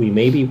 sure, but we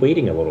may be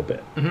waiting a little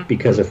bit. Mm-hmm.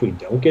 Because if we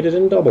don't get it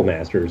in Double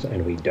Masters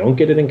and we don't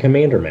get it in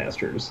Commander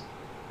Masters,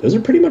 those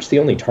are pretty much the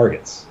only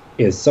targets,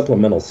 is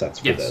supplemental sets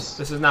for this.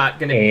 This is not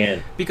going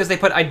to... Because they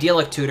put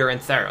Idyllic Tutor in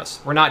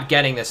Theros. We're not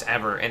getting this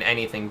ever in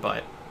anything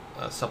but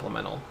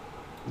supplemental.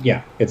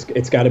 Yeah,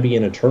 it's got to be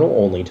an Eternal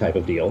only type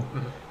of deal.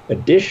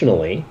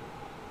 Additionally,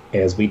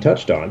 as we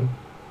touched on,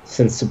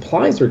 since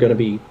supply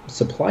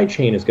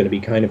chain is going to be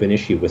kind of an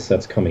issue with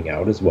sets coming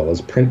out as well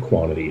as print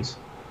quantities.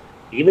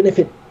 Even if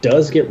it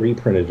does get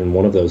reprinted in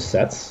one of those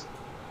sets,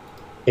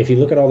 if you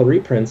look at all the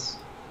reprints,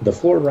 the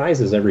floor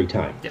rises every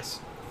time. Yes.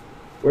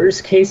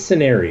 Worst case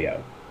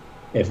scenario,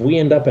 if we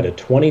end up at a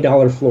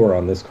 $20 floor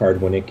on this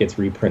card when it gets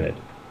reprinted,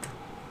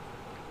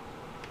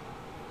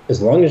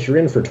 as long as you're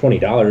in for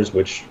 $20,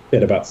 which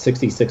at about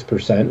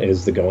 66%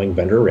 is the going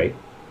vendor rate,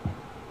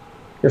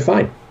 you're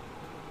fine.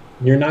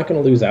 You're not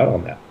going to lose out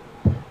on that.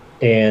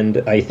 And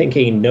I think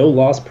a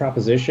no-loss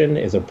proposition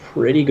is a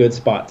pretty good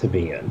spot to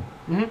be in.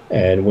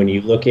 And when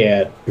you look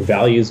at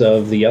values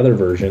of the other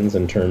versions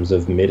in terms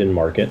of mid and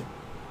market,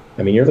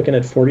 I mean, you're looking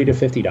at $40 to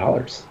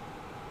 $50.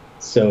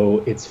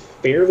 So it's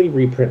fairly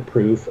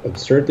reprint-proof,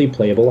 absurdly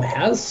playable,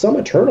 has some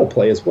Eternal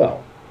play as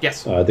well.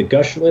 Yes. The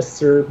Gush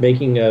lists are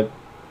making a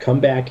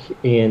comeback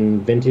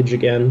in Vintage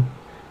again,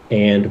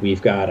 and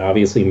we've got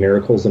obviously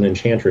Miracles and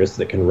Enchantress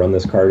that can run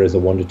this card as a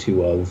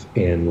 1/2 of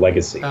in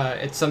Legacy.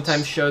 It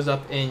sometimes shows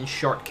up in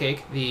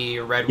Shortcake, the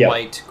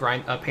red-white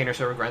Painter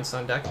Server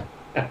Grindstone deck.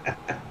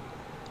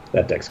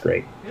 That deck's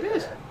great. It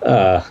is.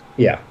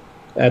 Yeah,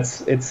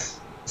 it's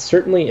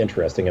certainly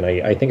interesting, and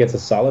I think it's a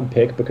solid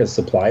pick because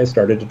supply has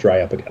started to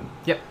dry up again.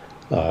 Yep.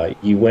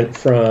 You went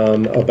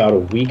from about a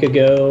week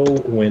ago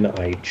when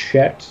I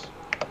checked.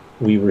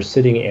 We were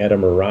sitting at a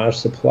Mirage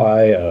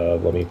supply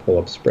of, let me pull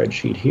up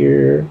spreadsheet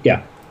here.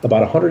 Yeah,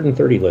 about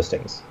 130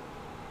 listings.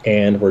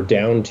 And we're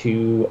down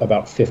to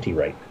about 50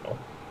 right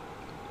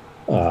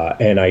now.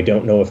 And I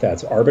don't know if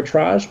that's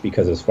arbitrage,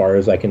 because as far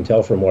as I can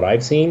tell from what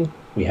I've seen,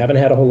 we haven't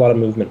had a whole lot of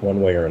movement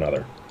one way or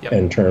another. Yep.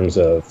 In terms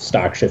of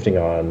stock shifting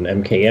on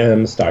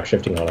MKM, stock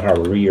shifting on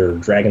Haruri or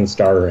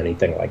Dragonstar or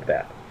anything like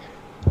that.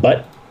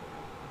 But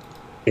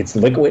it's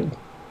liquid.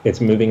 It's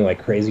moving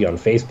like crazy on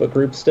Facebook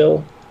groups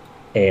still.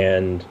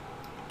 And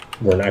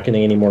we're not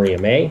getting any more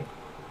EMA.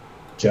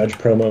 Judge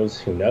promos,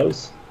 who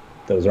knows?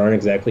 Those aren't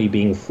exactly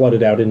being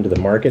flooded out into the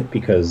market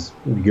because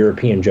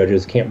European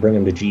judges can't bring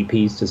them to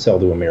GPs to sell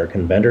to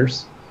American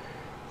vendors.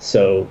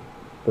 So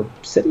we're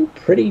sitting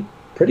pretty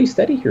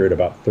steady here at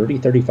about $30,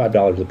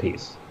 $35 a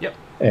piece. Yep.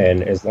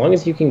 And as long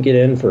as you can get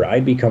in for,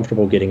 I'd be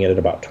comfortable getting it at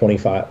about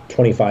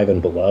 25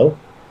 and below.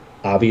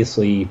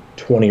 Obviously,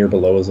 20 or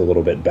below is a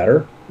little bit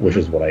better, which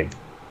is what I've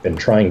been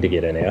trying to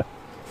get in at.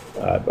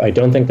 I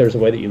don't think there's a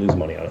way that you lose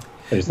money on it.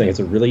 I just think it's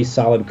a really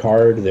solid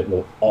card that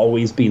will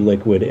always be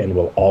liquid and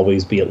will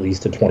always be at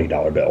least a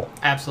 $20 bill.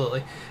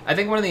 Absolutely. I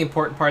think one of the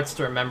important parts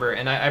to remember,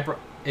 and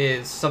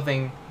is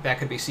something that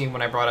could be seen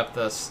when I brought up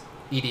the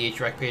EDH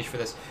rec page for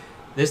this.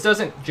 This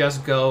doesn't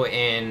just go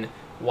in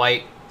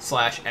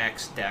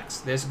white/X decks.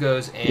 This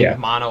goes in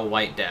mono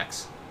white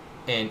decks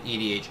in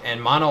EDH.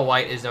 And mono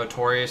white is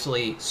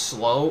notoriously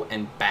slow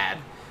and bad.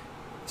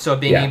 So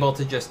being able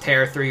to just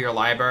tear through your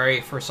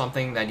library for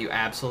something that you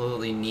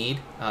absolutely need,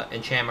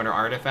 enchantment or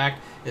artifact,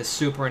 is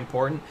super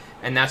important.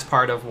 And that's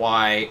part of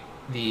why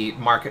the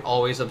market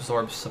always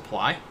absorbs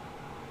supply,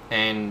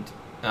 and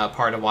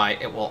part of why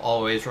it will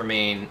always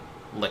remain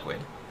liquid.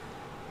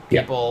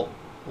 People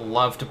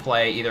love to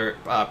play either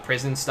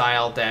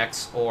prison-style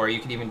decks, or you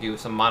could even do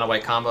some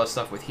mono-white combo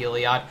stuff with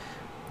Heliod.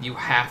 You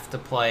have to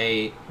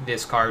play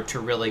this card to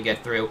really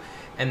get through.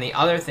 And the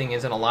other thing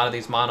is, in a lot of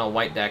these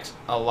mono-white decks,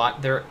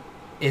 there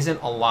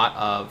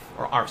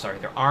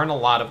aren't a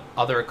lot of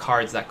other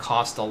cards that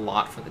cost a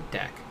lot for the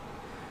deck,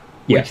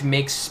 which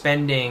makes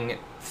spending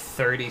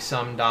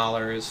 $30-some,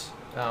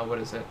 what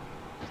is it?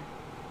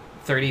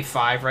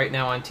 35 right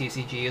now on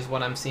TCG is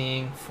what I'm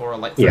seeing for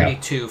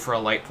 32 for a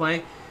light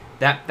play.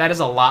 That is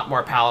a lot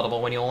more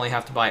palatable when you only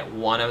have to buy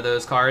one of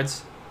those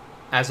cards,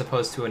 as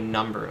opposed to a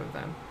number of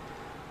them.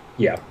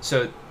 Yeah.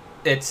 So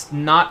it's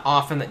not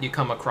often that you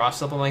come across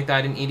something like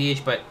that in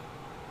EDH, but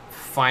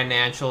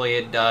financially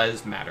it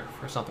does matter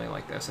for something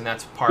like this, and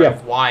that's part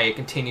of why it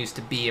continues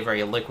to be a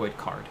very liquid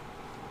card.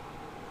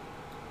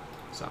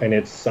 So. And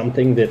it's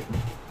something that,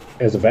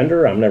 as a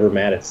vendor, I'm never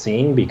mad at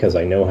seeing, because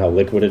I know how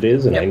liquid it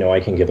is, and I know I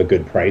can give a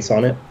good price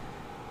on it.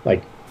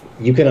 Like,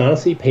 you can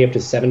honestly pay up to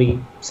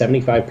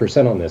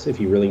 75% on this if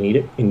you really need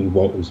it, and you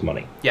won't lose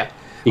money. Yeah.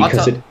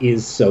 Because it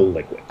is so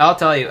liquid. I'll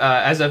tell you,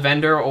 as a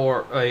vendor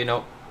or,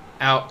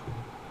 out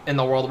in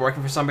the world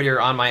working for somebody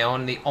or on my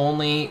own, the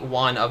only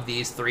one of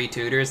these three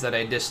tutors that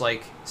I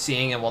dislike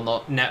seeing and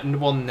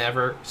will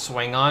never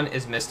swing on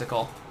is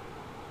Mystical.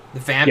 The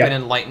Vamp and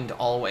Enlightened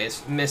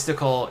always.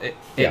 Mystical,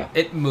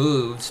 it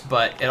moves,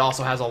 but it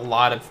also has a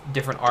lot of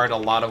different art, a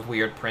lot of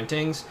weird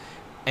printings,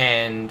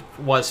 and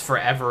was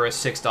forever a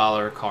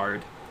 $6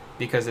 card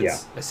because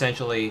it's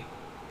essentially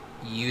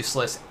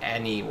useless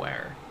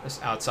anywhere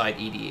outside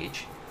EDH.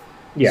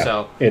 Yeah,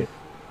 so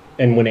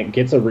and when it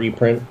gets a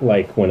reprint,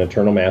 like when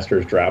Eternal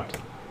Masters dropped,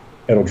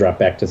 it'll drop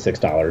back to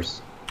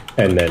 $6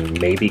 and then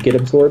maybe get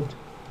absorbed,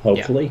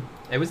 hopefully.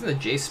 Yeah. It was in the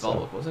Jace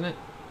spellbook, wasn't it?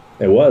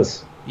 It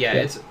was. Yeah,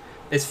 it's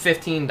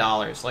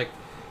 $15,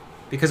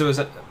 because it was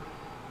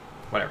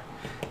whatever.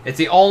 It's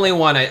the only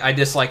one I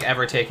dislike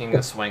ever taking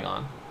a swing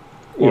on.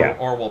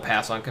 or will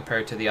pass on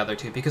compared to the other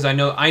two, because I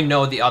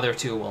know the other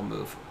two will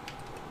move.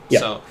 Yeah.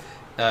 So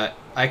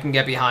I can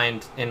get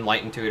behind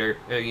Enlightened Tutor,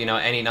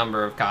 any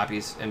number of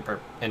copies in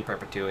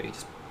perpetuity.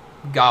 Just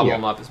gobble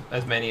them up,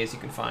 as many as you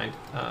can find.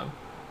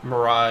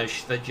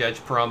 Mirage, the Judge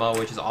promo,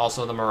 which is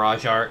also the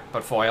Mirage art,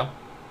 but foil.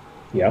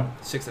 Yeah.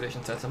 6th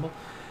edition set symbol.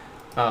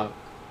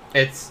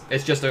 It's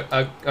just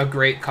a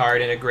great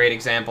card and a great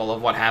example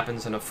of what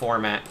happens in a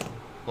format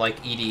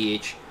like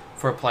EDH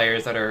for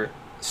players that are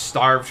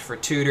starved for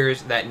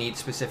tutors, that need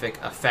specific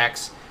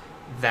effects,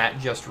 that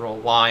just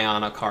rely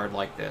on a card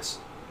like this.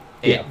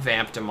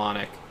 Vamp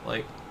Demonic,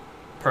 like,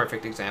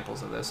 perfect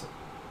examples of this.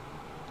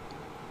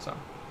 So.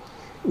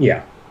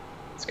 Yeah.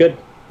 It's good.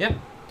 Yeah.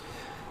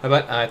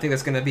 But I think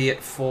that's going to be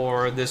it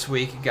for this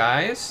week,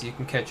 guys. You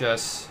can catch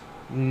us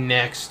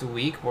next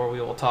week, where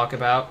we will talk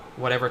about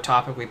whatever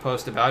topic we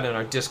post about in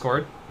our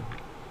Discord.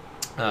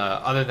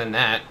 Other than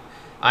that,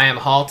 I am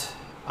Halt.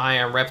 I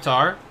am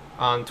Reptar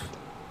on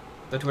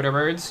the Twitter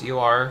birds. You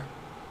are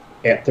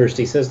at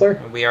Thirsty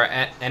Sizzler. We are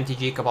at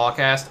MTG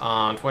Cabalcast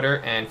on Twitter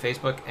and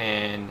Facebook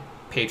and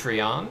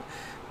Patreon.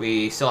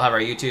 We still have our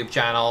YouTube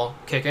channel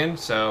kicking,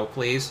 so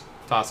please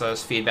toss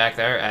us feedback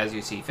there as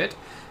you see fit.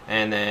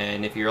 And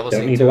then if you're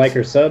listening, don't need to like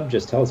or sub,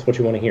 just tell us what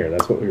you want to hear.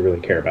 That's what we really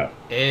care about.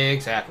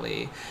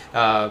 Exactly.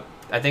 I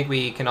think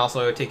we can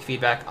also take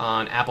feedback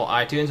on Apple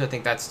iTunes. I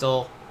think that's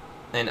still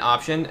an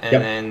option.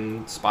 And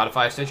then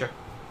Spotify, Stitcher.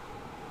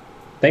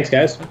 Thanks,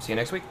 guys. See you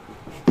next week.